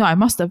dressed. No, I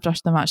must have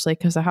brushed them actually,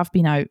 because I have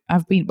been out.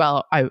 I've been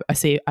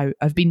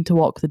I've been to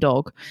walk the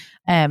dog,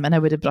 and I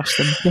would have brushed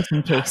them just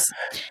in case.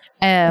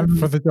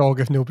 For the dog,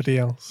 if nobody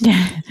else.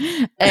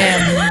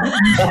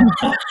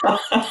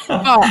 But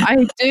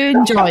I do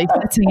enjoy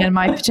sitting in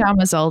my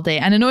pajamas all day,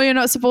 and I know you're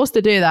not supposed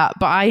to do that,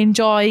 but I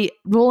enjoy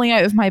rolling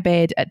out of my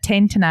bed at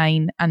 10 to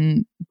 9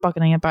 and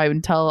buggering about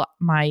until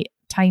my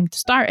time to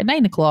start at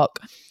 9 o'clock.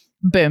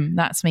 Boom,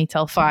 that's me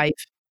till 5.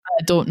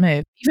 I don't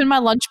move. Even my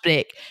lunch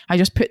break, I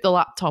just put the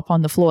laptop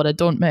on the floor. I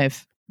don't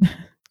move.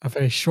 A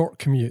very short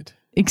commute.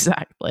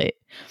 Exactly.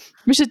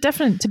 Which is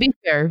different, to be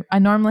fair. I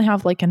normally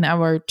have like an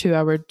hour, 2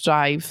 hour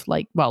drive,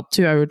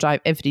 2 hour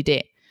drive every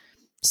day.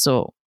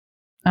 So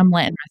I'm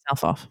letting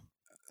myself off.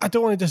 I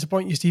don't want to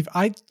disappoint you, Steve.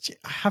 I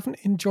haven't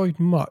enjoyed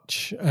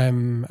much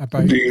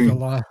about the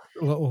last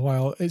little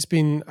while. It's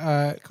been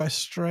quite a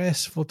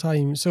stressful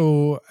time.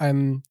 So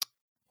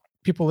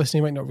people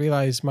listening might not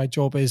realise my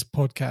job is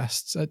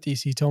podcasts at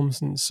DC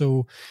Thomson.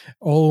 So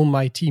all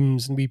my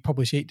teams, and we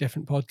publish 8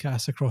 different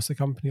podcasts across the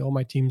company, all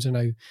my teams are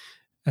now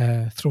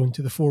thrown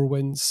to the 4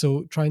 winds.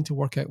 So trying to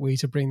work out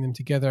ways to bring them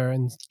together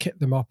and kit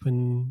them up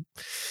and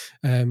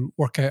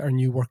work out our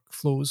new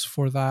workflows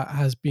for that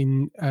has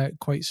been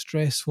quite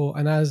stressful.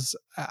 And as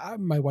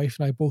my wife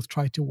and I both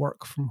try to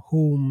work from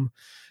home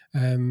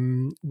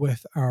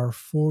with our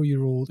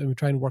 4-year-old, and we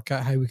try and work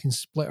out how we can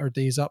split our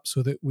days up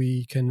so that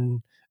we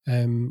can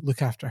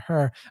look after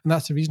her. And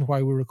that's the reason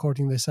why we're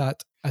recording this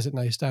at, as it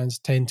now stands,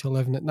 10 to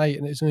 11 at night.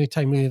 And it's the only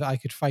time really that I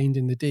could find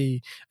in the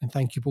day, and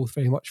thank you both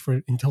very much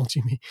for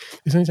indulging me,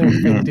 it's the only time I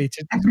could find the day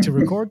to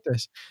record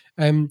this.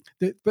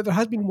 But there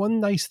has been one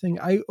nice thing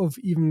out of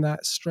even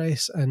that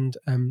stress and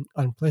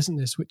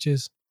unpleasantness, which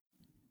is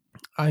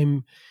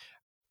I'm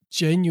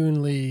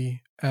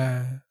genuinely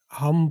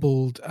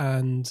humbled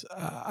and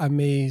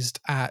amazed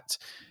at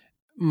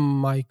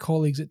my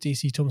colleagues at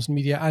DC Thomson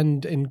Media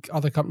and in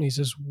other companies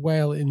as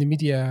well in the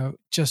media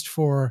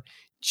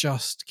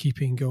just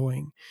keeping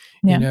going.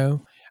 Yeah. You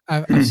know,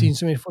 I've seen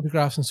so many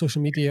photographs on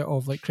social media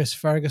of like Chris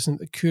Ferguson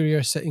at the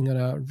Courier sitting on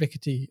a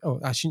rickety,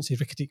 I shouldn't say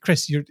rickety,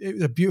 Chris, it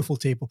was a beautiful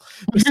table,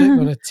 but sitting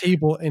on a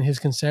table in his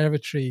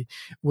conservatory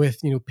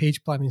with,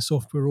 page planning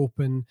software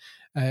open,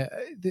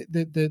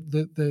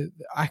 the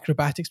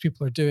acrobatics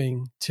people are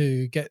doing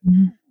to get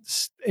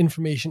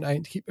information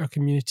out to keep our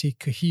community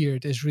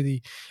cohered is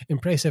really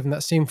impressive. And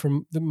that's same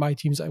from my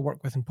teams that I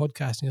work with in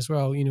podcasting as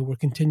well. We're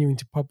continuing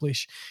to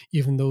publish,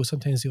 even though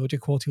sometimes the audio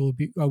quality will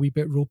be a wee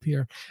bit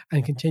ropier,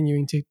 and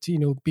continuing to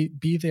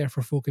be there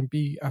for folk and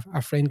be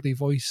a friendly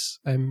voice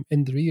in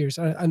their ears,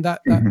 and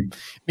that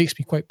makes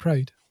me quite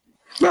proud.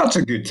 That's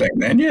a good thing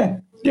then. Yeah.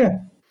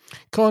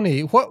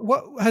 Connie, what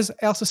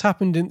else has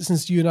happened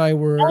since you and I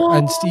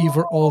and Steve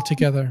were all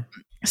together?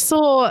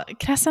 So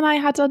Chris and I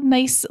had a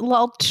nice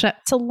little trip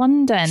to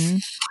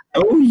London.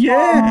 Oh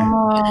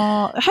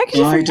yeah. How could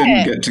you forget?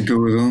 I didn't get to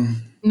go though.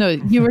 No,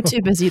 you were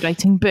too busy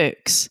writing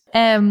books.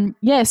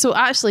 Yeah, so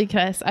actually,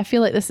 Chris, I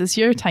feel like this is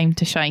your time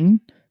to shine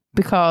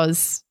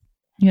because,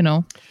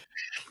 Well,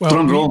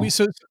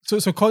 so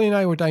Connie and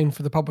I were down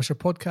for the Publisher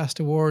Podcast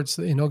Awards,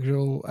 the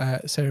inaugural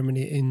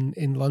ceremony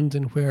in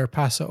London, where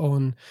Pass It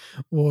On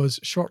was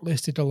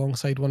shortlisted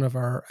alongside one of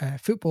our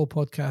football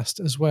podcasts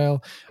as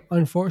well.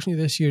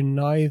 Unfortunately, this year,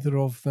 neither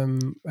of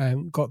them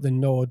got the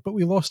nod, but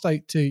we lost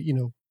out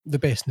to, the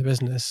best in the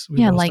business.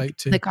 We lost out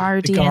to The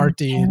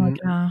Guardian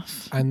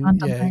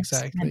and yeah,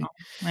 exactly.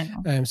 I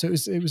know. So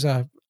it was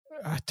a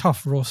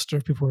tough roster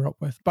people were up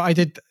with, but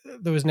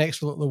there was an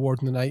extra little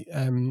award in the night,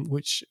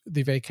 which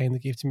they very kindly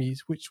gave to me,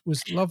 which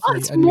was lovely.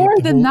 It's more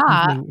than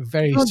that.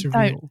 Very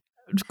surreal.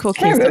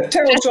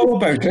 Tell us all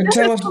about it.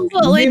 Tell us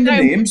name the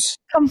names.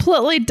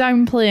 Completely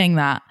downplaying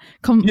that.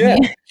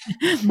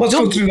 Let's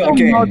go through that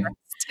again.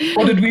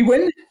 What did we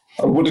win?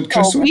 Or what did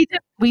Chris win?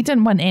 We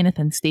didn't win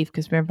anything, Steve,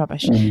 because we're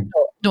rubbish.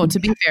 No, to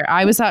be fair,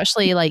 I was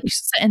actually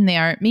sitting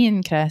there, me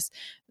and Chris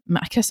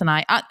and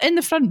I, in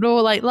the front row,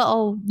 like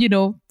little,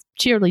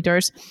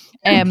 cheerleaders.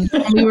 And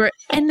we were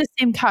in the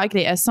same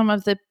category as some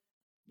of the,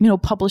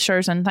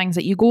 publishers and things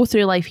that you go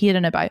through life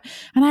hearing about.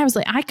 And I was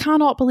like, I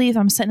cannot believe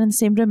I'm sitting in the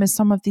same room as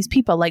some of these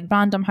people, like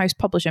Random House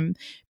Publishing.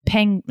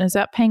 Is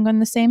that Penguin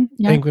the same?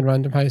 Yeah. Penguin,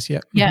 Random House,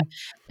 yeah. Yeah.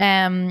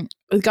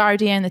 The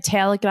Guardian, the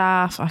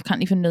Telegraph, I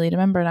can't even really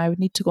remember, and I would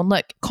need to go and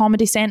look.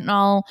 Comedy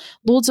Central,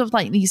 loads of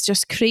these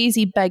just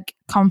crazy big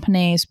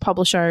companies,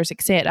 publishers,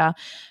 etc.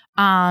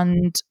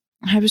 And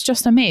I was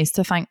just amazed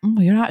to think,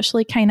 you're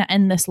actually kind of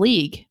in this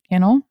league,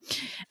 Yeah.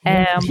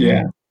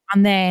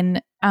 And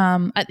then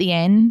at the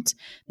end,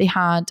 they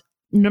had,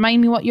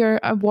 remind me what your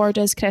award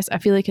is, Chris. I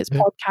feel like it's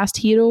Podcast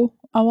Hero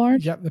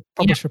Award. Yep, the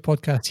Publisher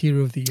Podcast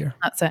Hero of the Year.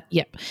 That's it,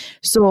 yep.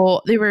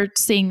 So they were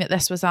saying that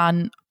this was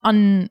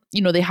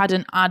they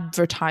hadn't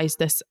advertised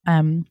this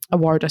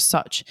award as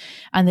such,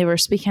 and they were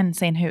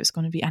saying how it's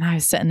going to be, and I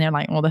was sitting there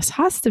like, well, this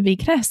has to be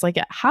Chris, it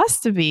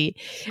has to be.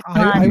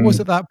 I was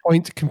at that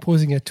point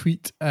composing a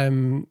tweet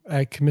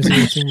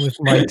commiserating with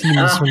my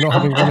teams for not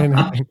having won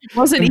anything.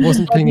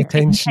 Wasn't paying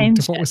attention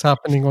to what was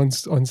happening on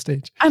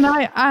stage. And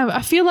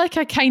I feel like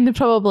I kind of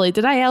probably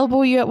did. I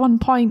elbow you at one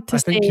point to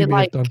say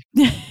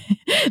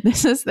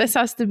this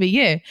has to be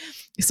you.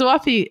 So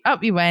up you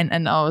went,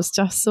 and I was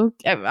so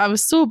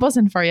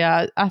buzzing for you.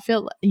 I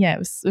feel it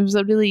was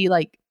a really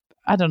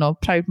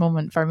proud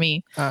moment for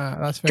me.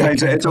 That's very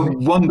guys, it's a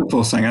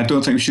wonderful thing. I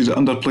don't think we should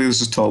underplay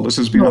this at all. This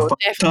has been a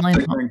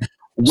fantastic thing.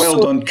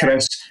 Well done,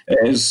 Chris. It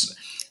is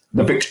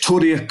the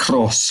Victoria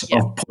Cross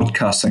of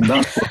podcasting.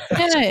 That's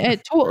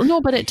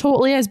what it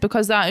totally is,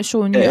 because that is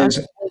showing you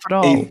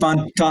overall a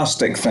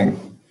fantastic thing.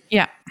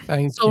 Yeah.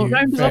 Thank you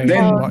very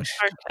much.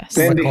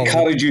 Then they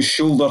carried you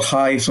shoulder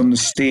high from the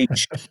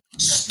stage,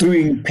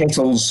 strewing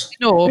petals.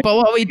 No, but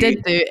what we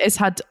did do is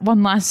had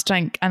one last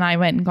drink, and I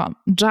went and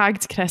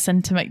dragged Chris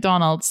into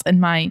McDonald's in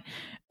my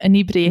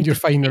inebriated. In your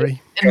finery.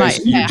 I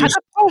had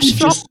a posh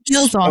frock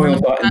heels on.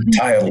 That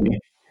entirely.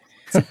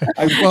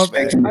 I was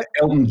expecting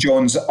Elton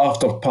John's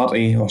after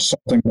party or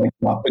something like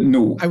that, but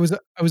no. I was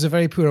a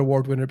very poor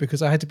award winner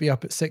because I had to be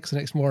up at 6 the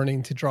next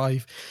morning to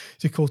drive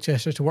to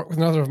Colchester to work with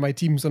another of my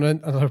teams on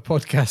another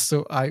podcast.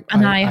 So I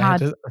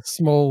had a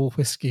small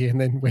whiskey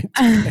and then went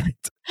to bed.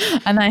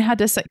 And I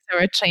had a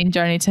 6-hour train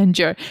journey to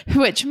endure,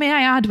 which, may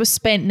I add, was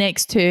spent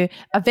next to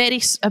a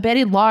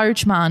very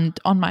large man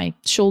on my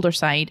shoulder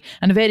side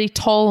and a very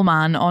tall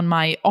man on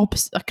my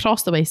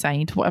across the way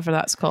side, whatever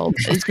that's called.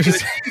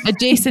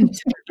 Adjacent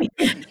to me.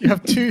 You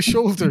have two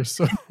shoulders,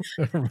 so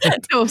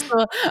no.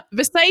 So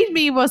beside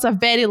me was a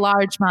very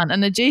large man,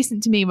 and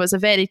adjacent to me was a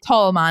very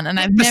tall man. And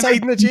I've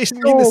beside and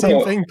adjacent mean the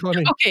same thing,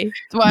 Connie. Okay,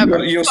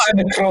 whatever. You're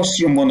sitting across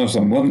from one of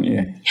them, weren't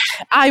you?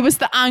 I was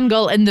the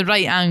angle in the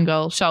right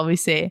angle, shall we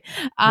say?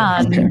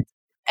 And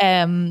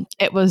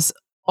it was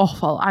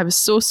awful. I was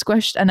so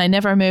squished, and I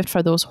never moved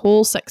for those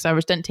whole 6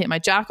 hours. Didn't take my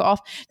jacket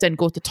off. Didn't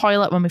go to the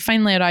toilet. When we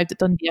finally arrived at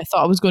Dundee, I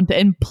thought I was going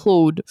to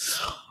implode.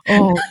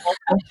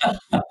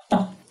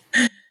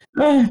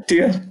 Oh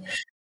dear.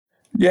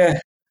 Yeah.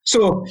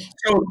 So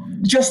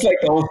just like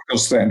the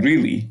Oscars then,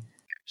 really.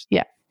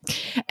 Yeah.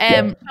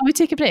 Shall we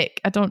take a break?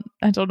 I don't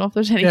know if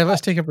there's any. Yeah,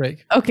 let's take a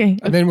break. Okay.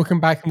 And then we'll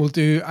come back and we'll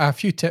do a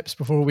few tips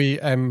before we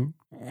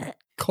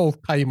call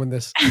time on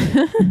this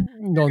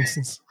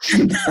nonsense.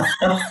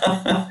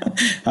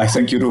 I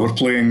think you're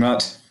overplaying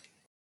that.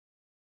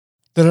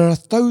 There are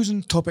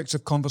 1,000 topics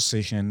of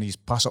conversation in these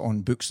Pass It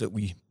On books that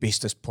we base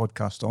this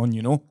podcast on,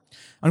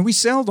 and we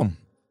sell them.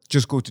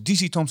 Just go to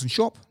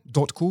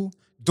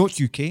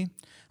dcthompsonshop.co.uk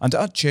and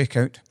at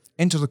checkout,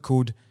 enter the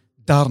code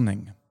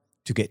DARNING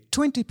to get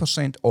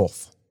 20%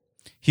 off.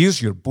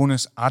 Here's your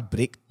bonus ad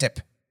break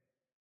tip.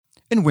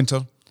 In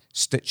winter,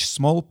 stitch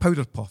small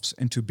powder puffs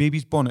into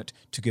baby's bonnet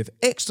to give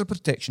extra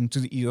protection to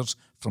the ears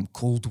from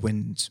cold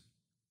winds.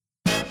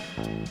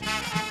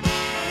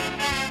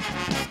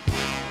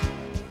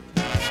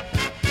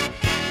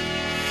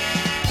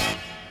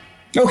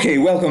 Okay,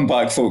 welcome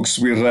back, folks.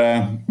 We're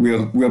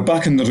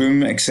back in the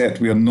room,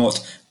 except we're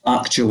not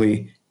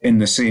actually in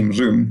the same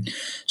room.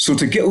 So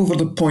to get over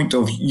the point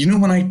of,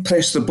 when I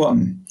press the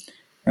button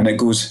and it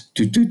goes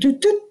doot, doot,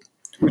 doot, doot,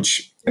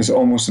 which is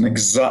almost an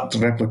exact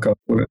replica of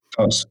what it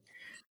does,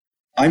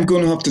 I'm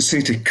going to have to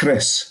say to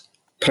Chris,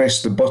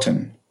 press the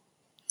button.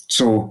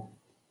 So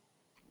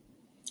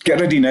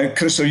get ready now.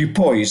 Chris, are you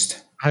poised?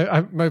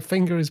 My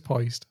finger is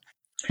poised.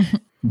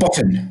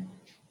 Button.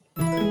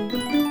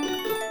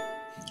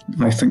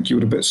 I think you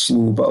were a bit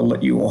slow, but I'll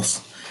let you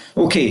off.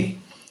 Okay.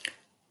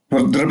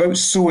 They're about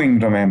sewing,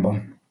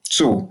 remember.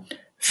 So,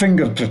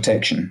 finger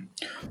protection.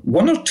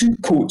 1 or 2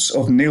 coats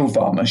of nail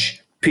varnish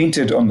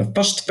painted on the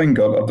first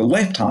finger of the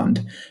left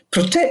hand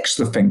protects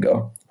the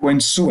finger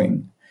when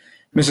sewing.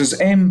 Mrs.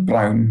 M.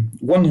 Brown,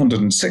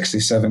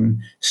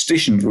 167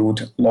 Station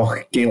Road,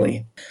 Loch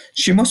Gailey.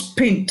 She must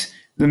paint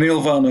the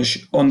nail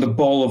varnish on the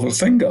ball of her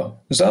finger.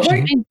 Is that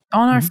right?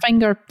 On her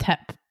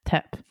fingertip.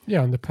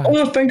 Yeah, on the pad. On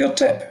her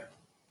fingertip.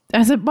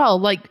 As it, well,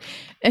 like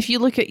if you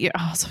look at your,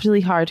 it's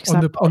really hard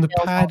on the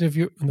pad of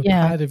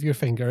your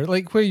finger,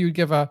 like where you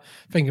give a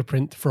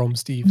fingerprint from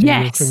Steve.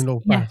 Yes, your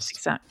criminal past.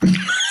 Exactly.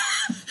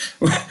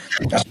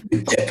 That's a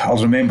good tip.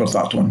 I'll remember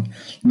that one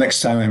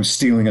next time I'm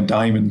stealing a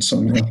diamond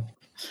somewhere.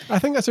 I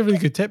think that's a really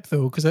good tip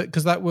though,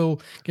 because that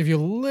will give you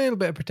a little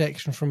bit of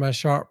protection from a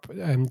sharp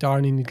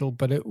darning needle,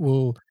 but it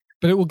will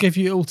give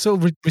you, it'll still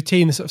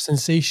retain the sort of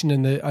sensation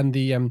and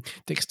the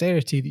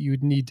dexterity that you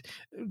would need,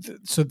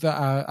 so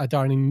that a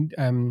darning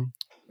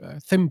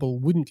thimble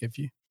wouldn't give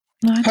you.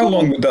 How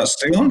long would that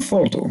stay on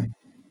for, though?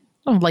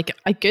 Oh, like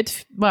a good,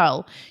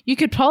 well, you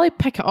could probably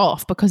pick it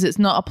off because it's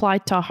not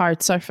applied to a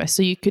hard surface.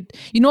 So you could,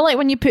 like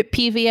when you put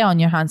PVA on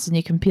your hands and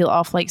you can peel it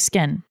off like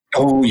skin.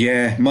 Oh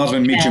yeah,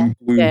 Marvin Meacham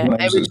Blue. Yeah,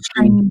 it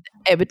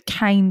would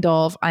kind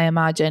of, I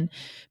imagine,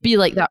 be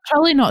like that.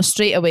 Probably not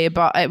straight away,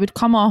 but it would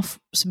come off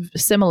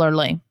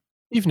similarly.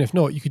 Even if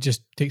not, you could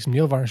just take some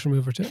nail varnish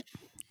remover to it.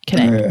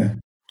 Correct.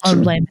 Or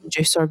lemon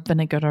juice or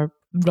vinegar or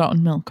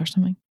rotten milk or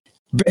something.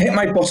 But hit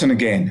my button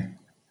again.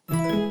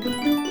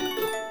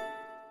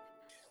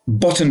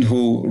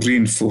 Buttonhole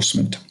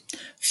reinforcement.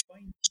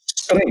 Fine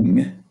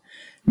string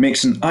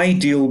makes an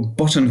ideal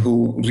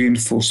buttonhole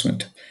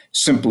reinforcement.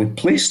 Simply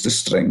place the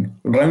string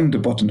round the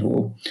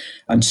buttonhole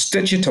and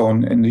stitch it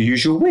on in the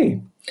usual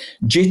way.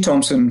 J.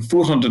 Thompson,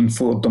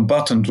 404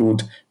 Dumbarton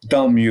Road,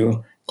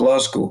 Dalmuir,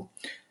 Glasgow.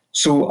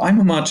 So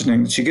I'm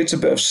imagining she gets a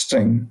bit of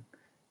string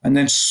and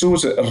then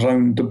sews it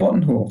around the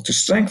buttonhole to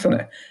strengthen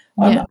it.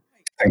 And I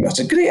think that's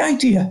a great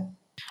idea.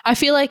 I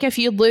feel like if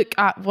you look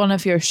at one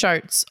of your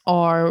shirts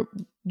or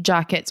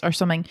jackets or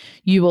something,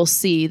 you will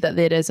see that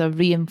there is a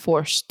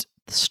reinforced,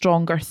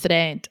 stronger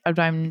thread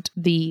around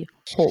the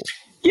hole.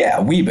 Yeah,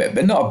 a wee bit,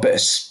 but not a bit of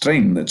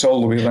string that's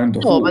all the way around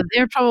the hole. But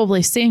they're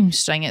probably same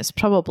string. It's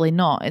probably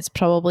not. It's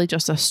probably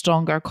just a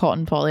stronger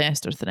cotton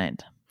polyester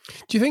thread.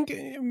 Do you think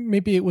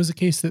maybe it was a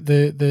case that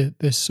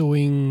the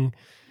sewing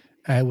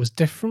was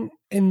different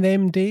in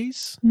them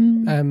days?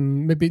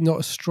 Maybe not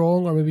as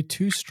strong or maybe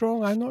too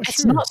strong? I'm not sure.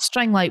 It's not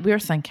string like we're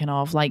thinking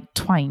of, like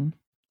twine.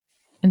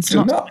 It's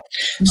not.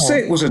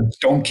 Say it was a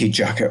donkey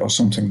jacket or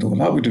something, though.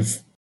 That would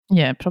have...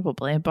 Yeah,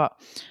 probably. But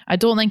I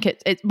don't think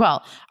it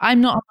well,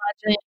 I'm not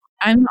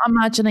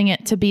imagining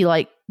it to be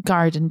like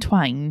garden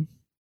twine,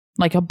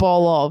 like a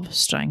ball of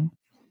string.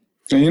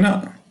 Are you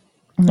not?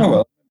 No. Oh,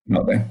 well,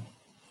 not there.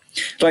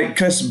 Right,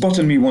 Chris,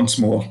 button me once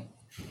more.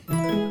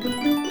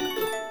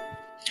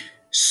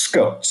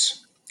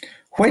 Skirts.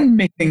 When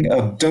making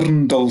a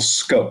dirndl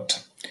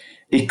skirt,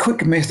 a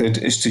quick method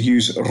is to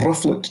use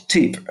rufflet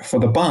tape for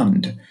the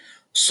band.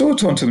 Sew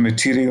it onto the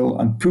material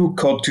and pull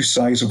cord to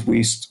size of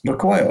waist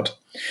required.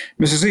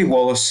 Mrs. A.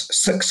 Wallace,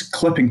 6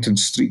 Clippington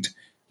Street,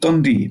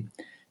 Dundee.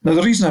 Now,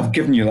 the reason I've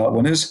given you that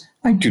one is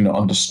I do not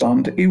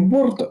understand a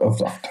word of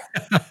that.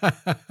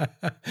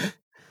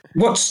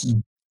 What's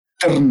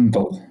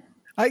dirndl?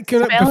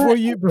 Before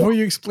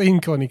you explain,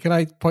 Connie, can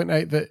I point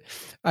out that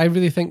I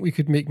really think we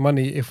could make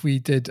money if we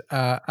did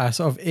a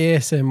sort of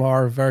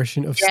ASMR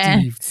version of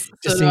Steve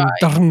just saying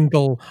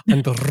dirndl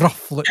and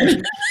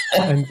rufflet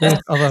and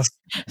this other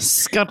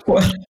skirt.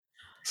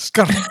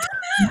 Skirt.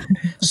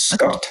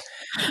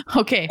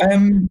 Okay.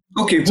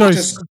 Okay.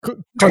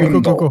 Sorry,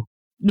 go.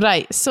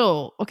 Right.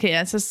 So, okay,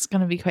 this is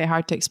going to be quite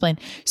hard to explain.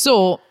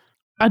 So,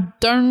 a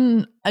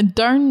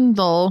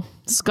dirndl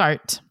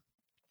skirt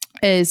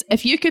is,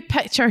 if you could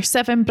picture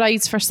 7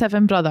 brides for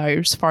 7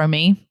 brothers for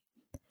me.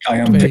 I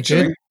am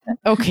picturing.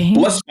 Okay.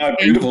 Bless my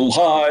beautiful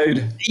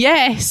hide.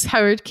 Yes,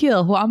 Howard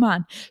Keel, what a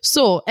man.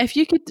 So if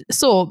you could,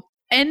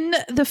 in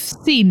the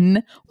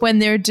scene when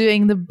they're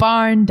doing the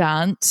barn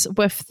dance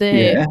with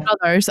the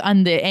brothers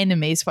and the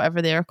enemies, whatever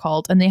they're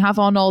called, and they have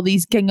on all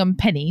these gingham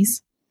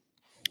pennies.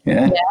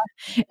 Yeah.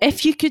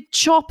 If you could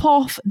chop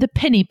off the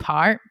penny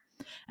part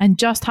and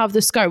just have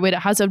the skirt where it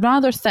has a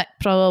rather thick,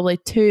 probably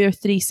 2 or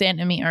 3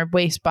 centimetre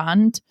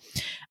waistband,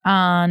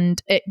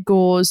 and it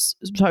goes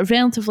sort of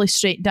relatively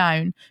straight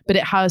down, but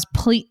it has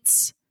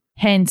pleats,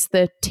 hence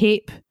the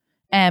tape.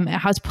 It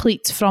has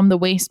pleats from the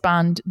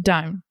waistband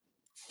down.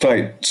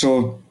 Right,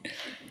 so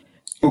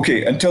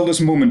Okay, until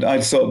this moment, I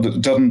thought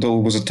that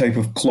dirndl was a type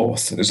of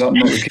cloth. Is that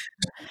not the case?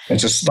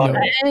 It's a style.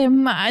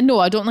 No,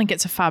 I don't think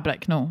it's a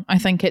fabric. No, I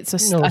think it's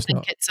a. No, I it's think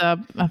not.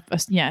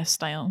 it's a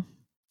style.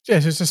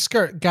 Yes, it's a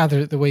skirt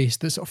gathered at the waist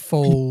that sort of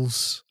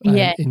falls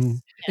Yes,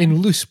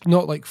 in loose,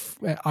 not like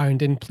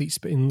ironed in pleats,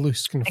 but in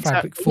loose kind of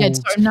fabric Yeah, folds.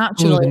 it's sort of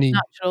below the knee.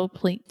 natural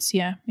pleats.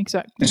 Yeah,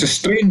 exactly. It's a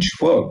strange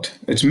word.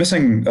 It's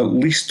missing at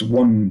least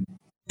one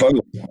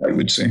vowel, I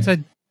would say. It's a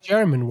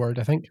German word,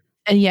 I think.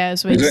 Yeah,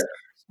 so Is it's it?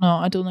 no,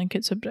 I don't think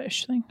it's a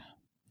British thing.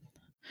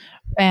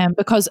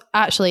 Because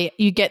actually,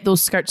 you get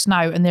those skirts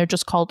now, and they're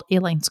just called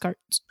A-line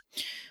skirts.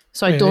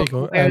 So I Yeah,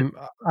 don't. there you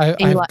go. I have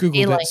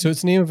Googled A-line. it. So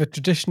it's the name of a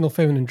traditional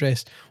feminine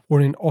dress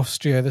worn in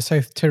Austria, the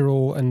South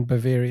Tyrol, and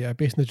Bavaria,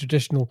 based on the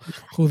traditional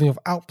clothing of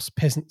Alps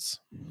peasants.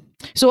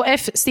 So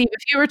if Steve,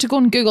 if you were to go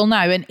on Google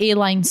now, an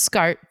A-line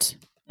skirt,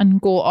 and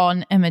go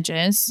on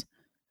images,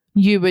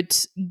 you would.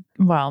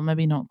 Well,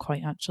 maybe not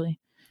quite actually.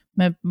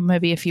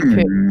 Maybe if you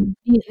put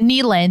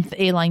knee length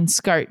A-line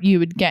skirt, you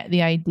would get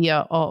the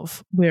idea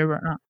of where we're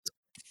at.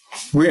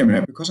 Wait a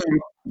minute, because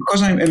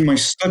I'm in my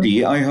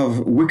study, I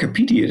have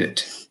Wikipedia'd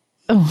it.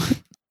 Oh,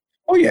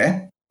 Oh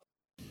yeah.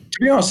 To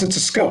be honest, it's a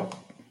skirt.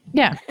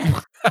 yeah.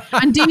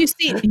 And do you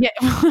see? Yeah.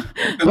 But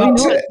We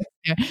that's know it.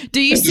 it's-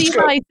 Do you It's a see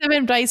skirt. my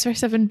Seven Brides for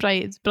Seven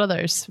Brides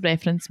Brothers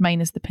reference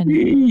minus the pin?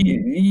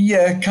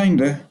 Yeah,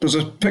 kinda. There's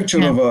a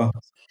picture of a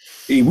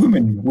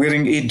woman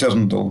wearing a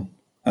dirndl,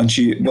 and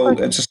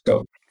it's a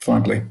skirt,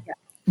 frankly.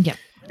 Yeah.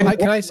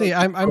 Can I say,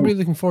 I'm really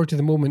looking forward to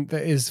the moment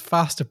that is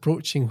fast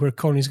approaching where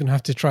Connie's going to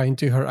have to try and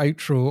do her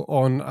outro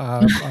on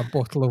a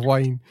bottle of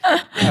wine.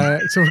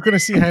 So we're going to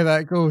see how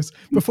that goes.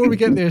 Before we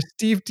get there,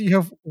 Steve, do you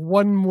have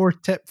one more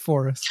tip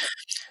for us?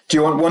 Do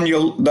you want one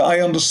that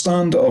I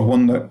understand, or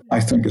one that I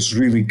think is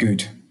really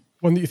good?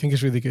 One that you think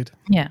is really good.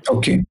 Yeah.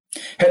 Okay,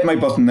 hit my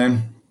button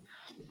then.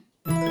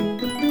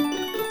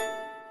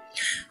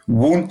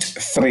 Won't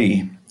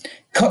fray.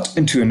 Cut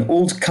into an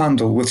old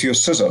candle with your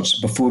scissors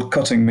before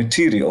cutting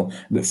material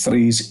that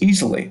frays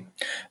easily.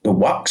 The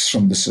wax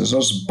from the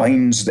scissors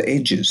binds the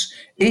edges.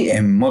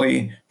 A.M.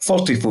 Murray,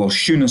 44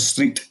 Shuna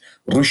Street,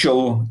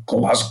 Rushall,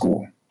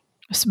 Glasgow.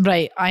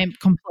 Right. I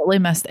completely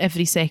missed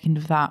every second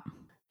of that.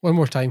 One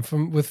more time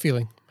with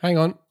feeling. Hang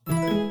on.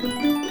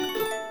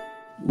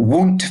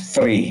 Won't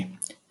fray.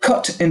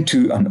 Cut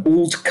into an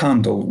old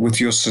candle with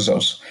your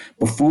scissors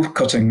before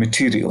cutting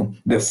material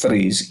that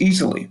frays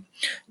easily.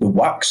 The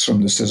wax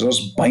from the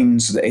scissors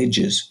binds the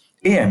edges.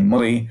 A.M.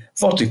 Murray,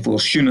 44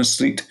 Shuna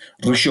Street,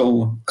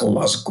 Rushall,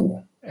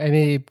 Glasgow.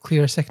 Any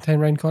clear second time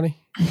round, Connie?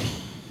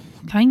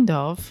 Kind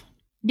of.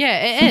 Yeah,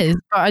 it is.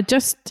 But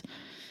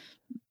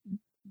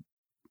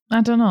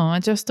I don't know. I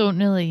just don't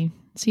really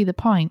see the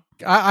point.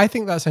 I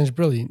think that sounds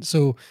brilliant.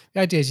 So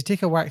the idea is you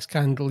take a wax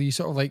candle, you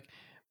sort of like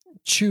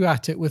chew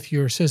at it with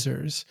your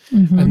scissors,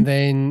 and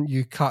then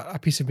you cut a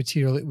piece of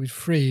material that would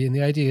fray. And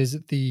the idea is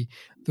that the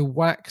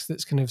wax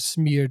that's kind of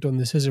smeared on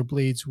the scissor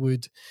blades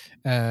would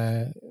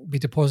be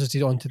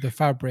deposited onto the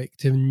fabric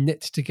to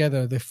knit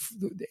together the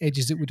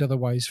edges that would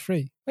otherwise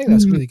fray. I think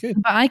that's really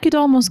good. But I could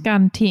almost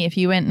guarantee if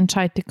you went and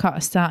tried to cut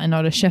a satin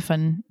or a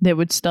chiffon, they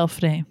would still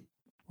fray.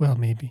 Well,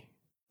 maybe.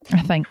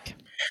 I think.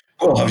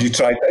 Well, have you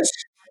tried this?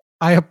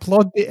 I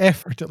applaud the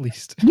effort, at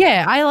least.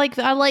 Yeah, I like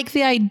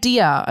the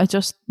idea. I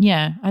just,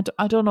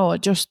 I don't know.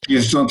 It just, You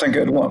just don't think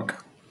it'd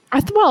work?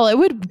 well, it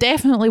would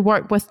definitely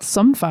work with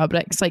some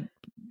fabrics,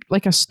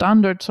 like a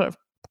standard sort of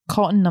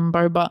cotton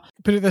number, but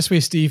Put it this way,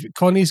 Steve,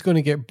 Connie's going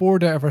to get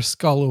bored out of her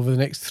skull over the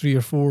next 3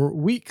 or 4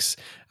 weeks.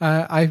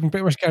 I can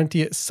pretty much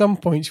guarantee at some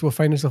point she will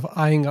find herself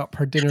eyeing up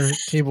her dinner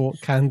table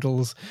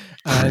candles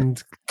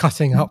and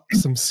cutting up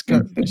some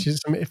skirt, which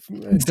is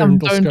some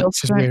dirndl skirt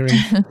she's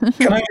wearing.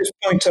 Can I just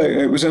point out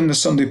it was in the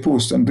Sunday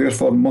Post and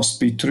therefore must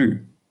be true?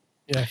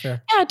 Yeah,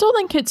 fair. yeah, I don't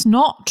think it's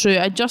not true.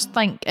 I just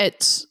think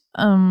it's,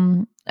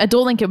 I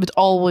don't think it would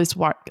always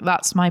work.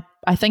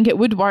 I think it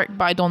would work,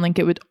 but I don't think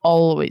it would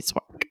always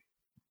work.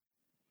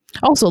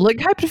 Also, look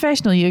how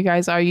professional you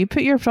guys are. You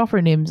put your proper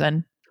names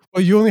in.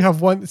 Well, you only have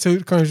one. So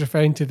Connie's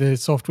referring to the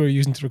software you're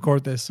using to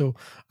record this. So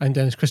I'm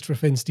down as Christopher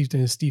Finn, Steve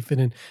down as Steve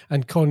Finnan,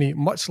 and Connie,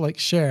 much like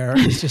Cher,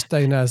 is just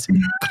down as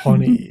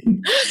Connie.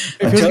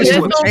 I tell you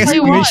what,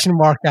 Exclamation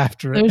mark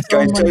after it. Can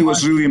I tell you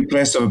what's really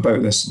impressive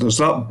about this? There's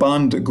that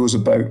band that goes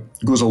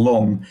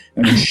along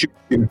and it shoots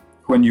you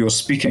when you're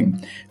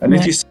speaking. And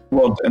if you say the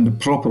word in the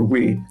proper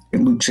way,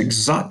 it looks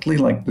exactly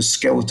like the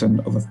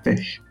skeleton of a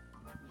fish.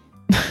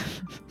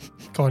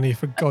 Connie,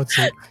 for God's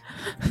sake,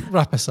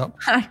 wrap us up.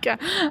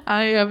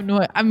 I have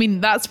no. I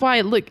mean, that's why.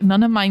 Look,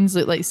 none of mine's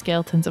look like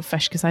skeletons of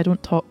fish because I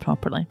don't talk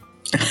properly.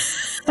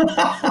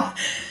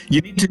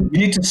 You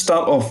need to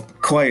start off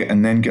quiet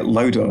and then get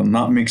louder, and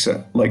that makes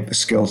it like the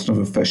skeleton of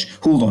a fish.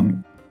 Hold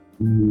on.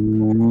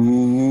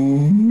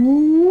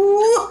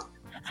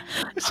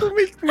 This will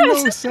make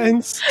no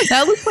sense.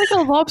 That looks like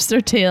a lobster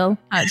tail,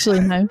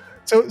 actually. Now.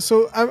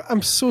 So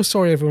I'm so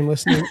sorry, everyone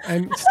listening.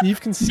 Steve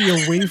can see a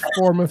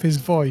waveform of his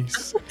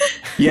voice.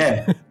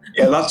 Yeah.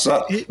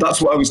 Yeah,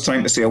 that's what I was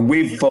trying to say. A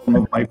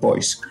waveform of my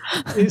voice.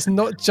 It's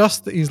not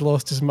just that he's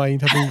lost his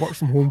mind having worked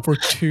from home for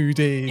 2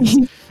 days.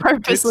 He's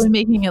purposely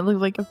making it look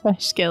like a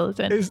fish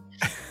skeleton.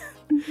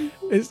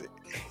 He's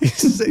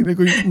sitting there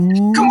going,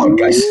 ooh. Come on,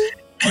 guys.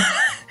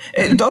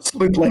 It does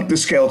look like the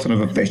skeleton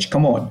of a fish.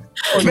 Come on.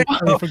 Right,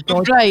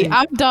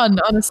 I'm done,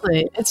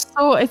 honestly. It's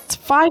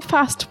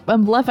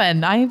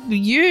 11:05.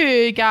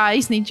 You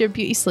guys need your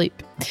beauty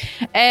sleep.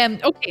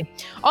 Okay,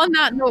 on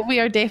that note, we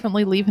are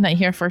definitely leaving it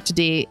here for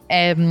today.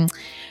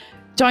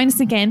 Join us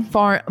again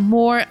for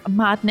more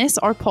madness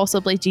or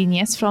possibly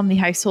genius from the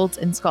households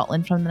in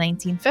Scotland from the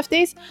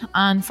 1950s,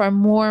 and for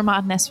more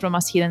madness from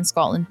us here in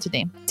Scotland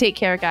today. Take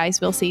care,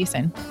 guys. We'll see you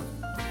soon.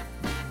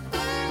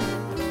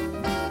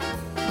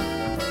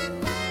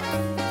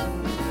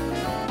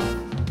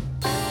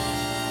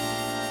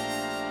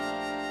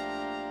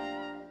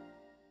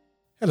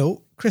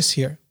 Hello, Chris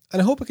here,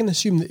 and I hope I can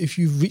assume that if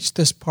you've reached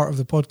this part of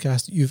the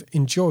podcast, you've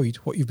enjoyed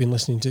what you've been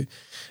listening to,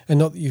 and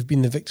not that you've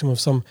been the victim of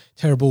some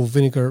terrible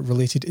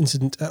vinegar-related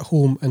incident at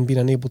home and been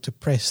unable to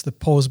press the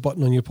pause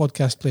button on your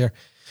podcast player.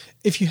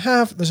 If you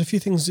have, there's a few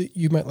things that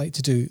you might like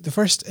to do. The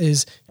first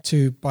is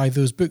to buy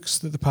those books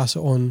that the Pass It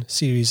On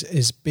series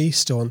is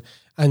based on.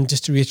 And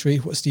just to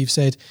reiterate what Steve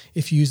said,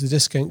 if you use the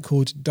discount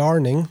code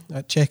DARNING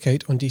at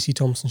checkout on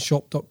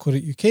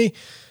dcthomsonshop.co.uk,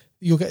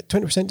 you'll get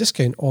 20%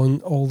 discount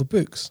on all the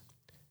books.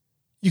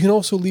 You can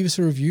also leave us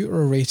a review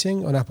or a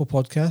rating on Apple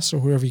Podcasts or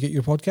wherever you get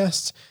your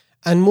podcasts.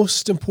 And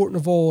most important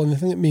of all, and the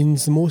thing that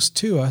means the most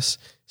to us,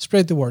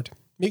 spread the word.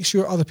 Make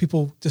sure other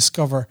people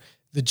discover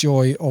the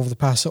joy of the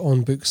Pass It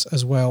On books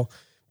as well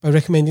by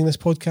recommending this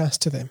podcast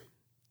to them.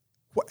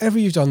 Whatever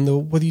you've done though,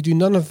 whether you do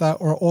none of that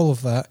or all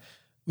of that,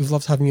 we've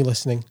loved having you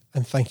listening,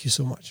 and thank you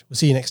so much. We'll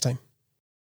see you next time.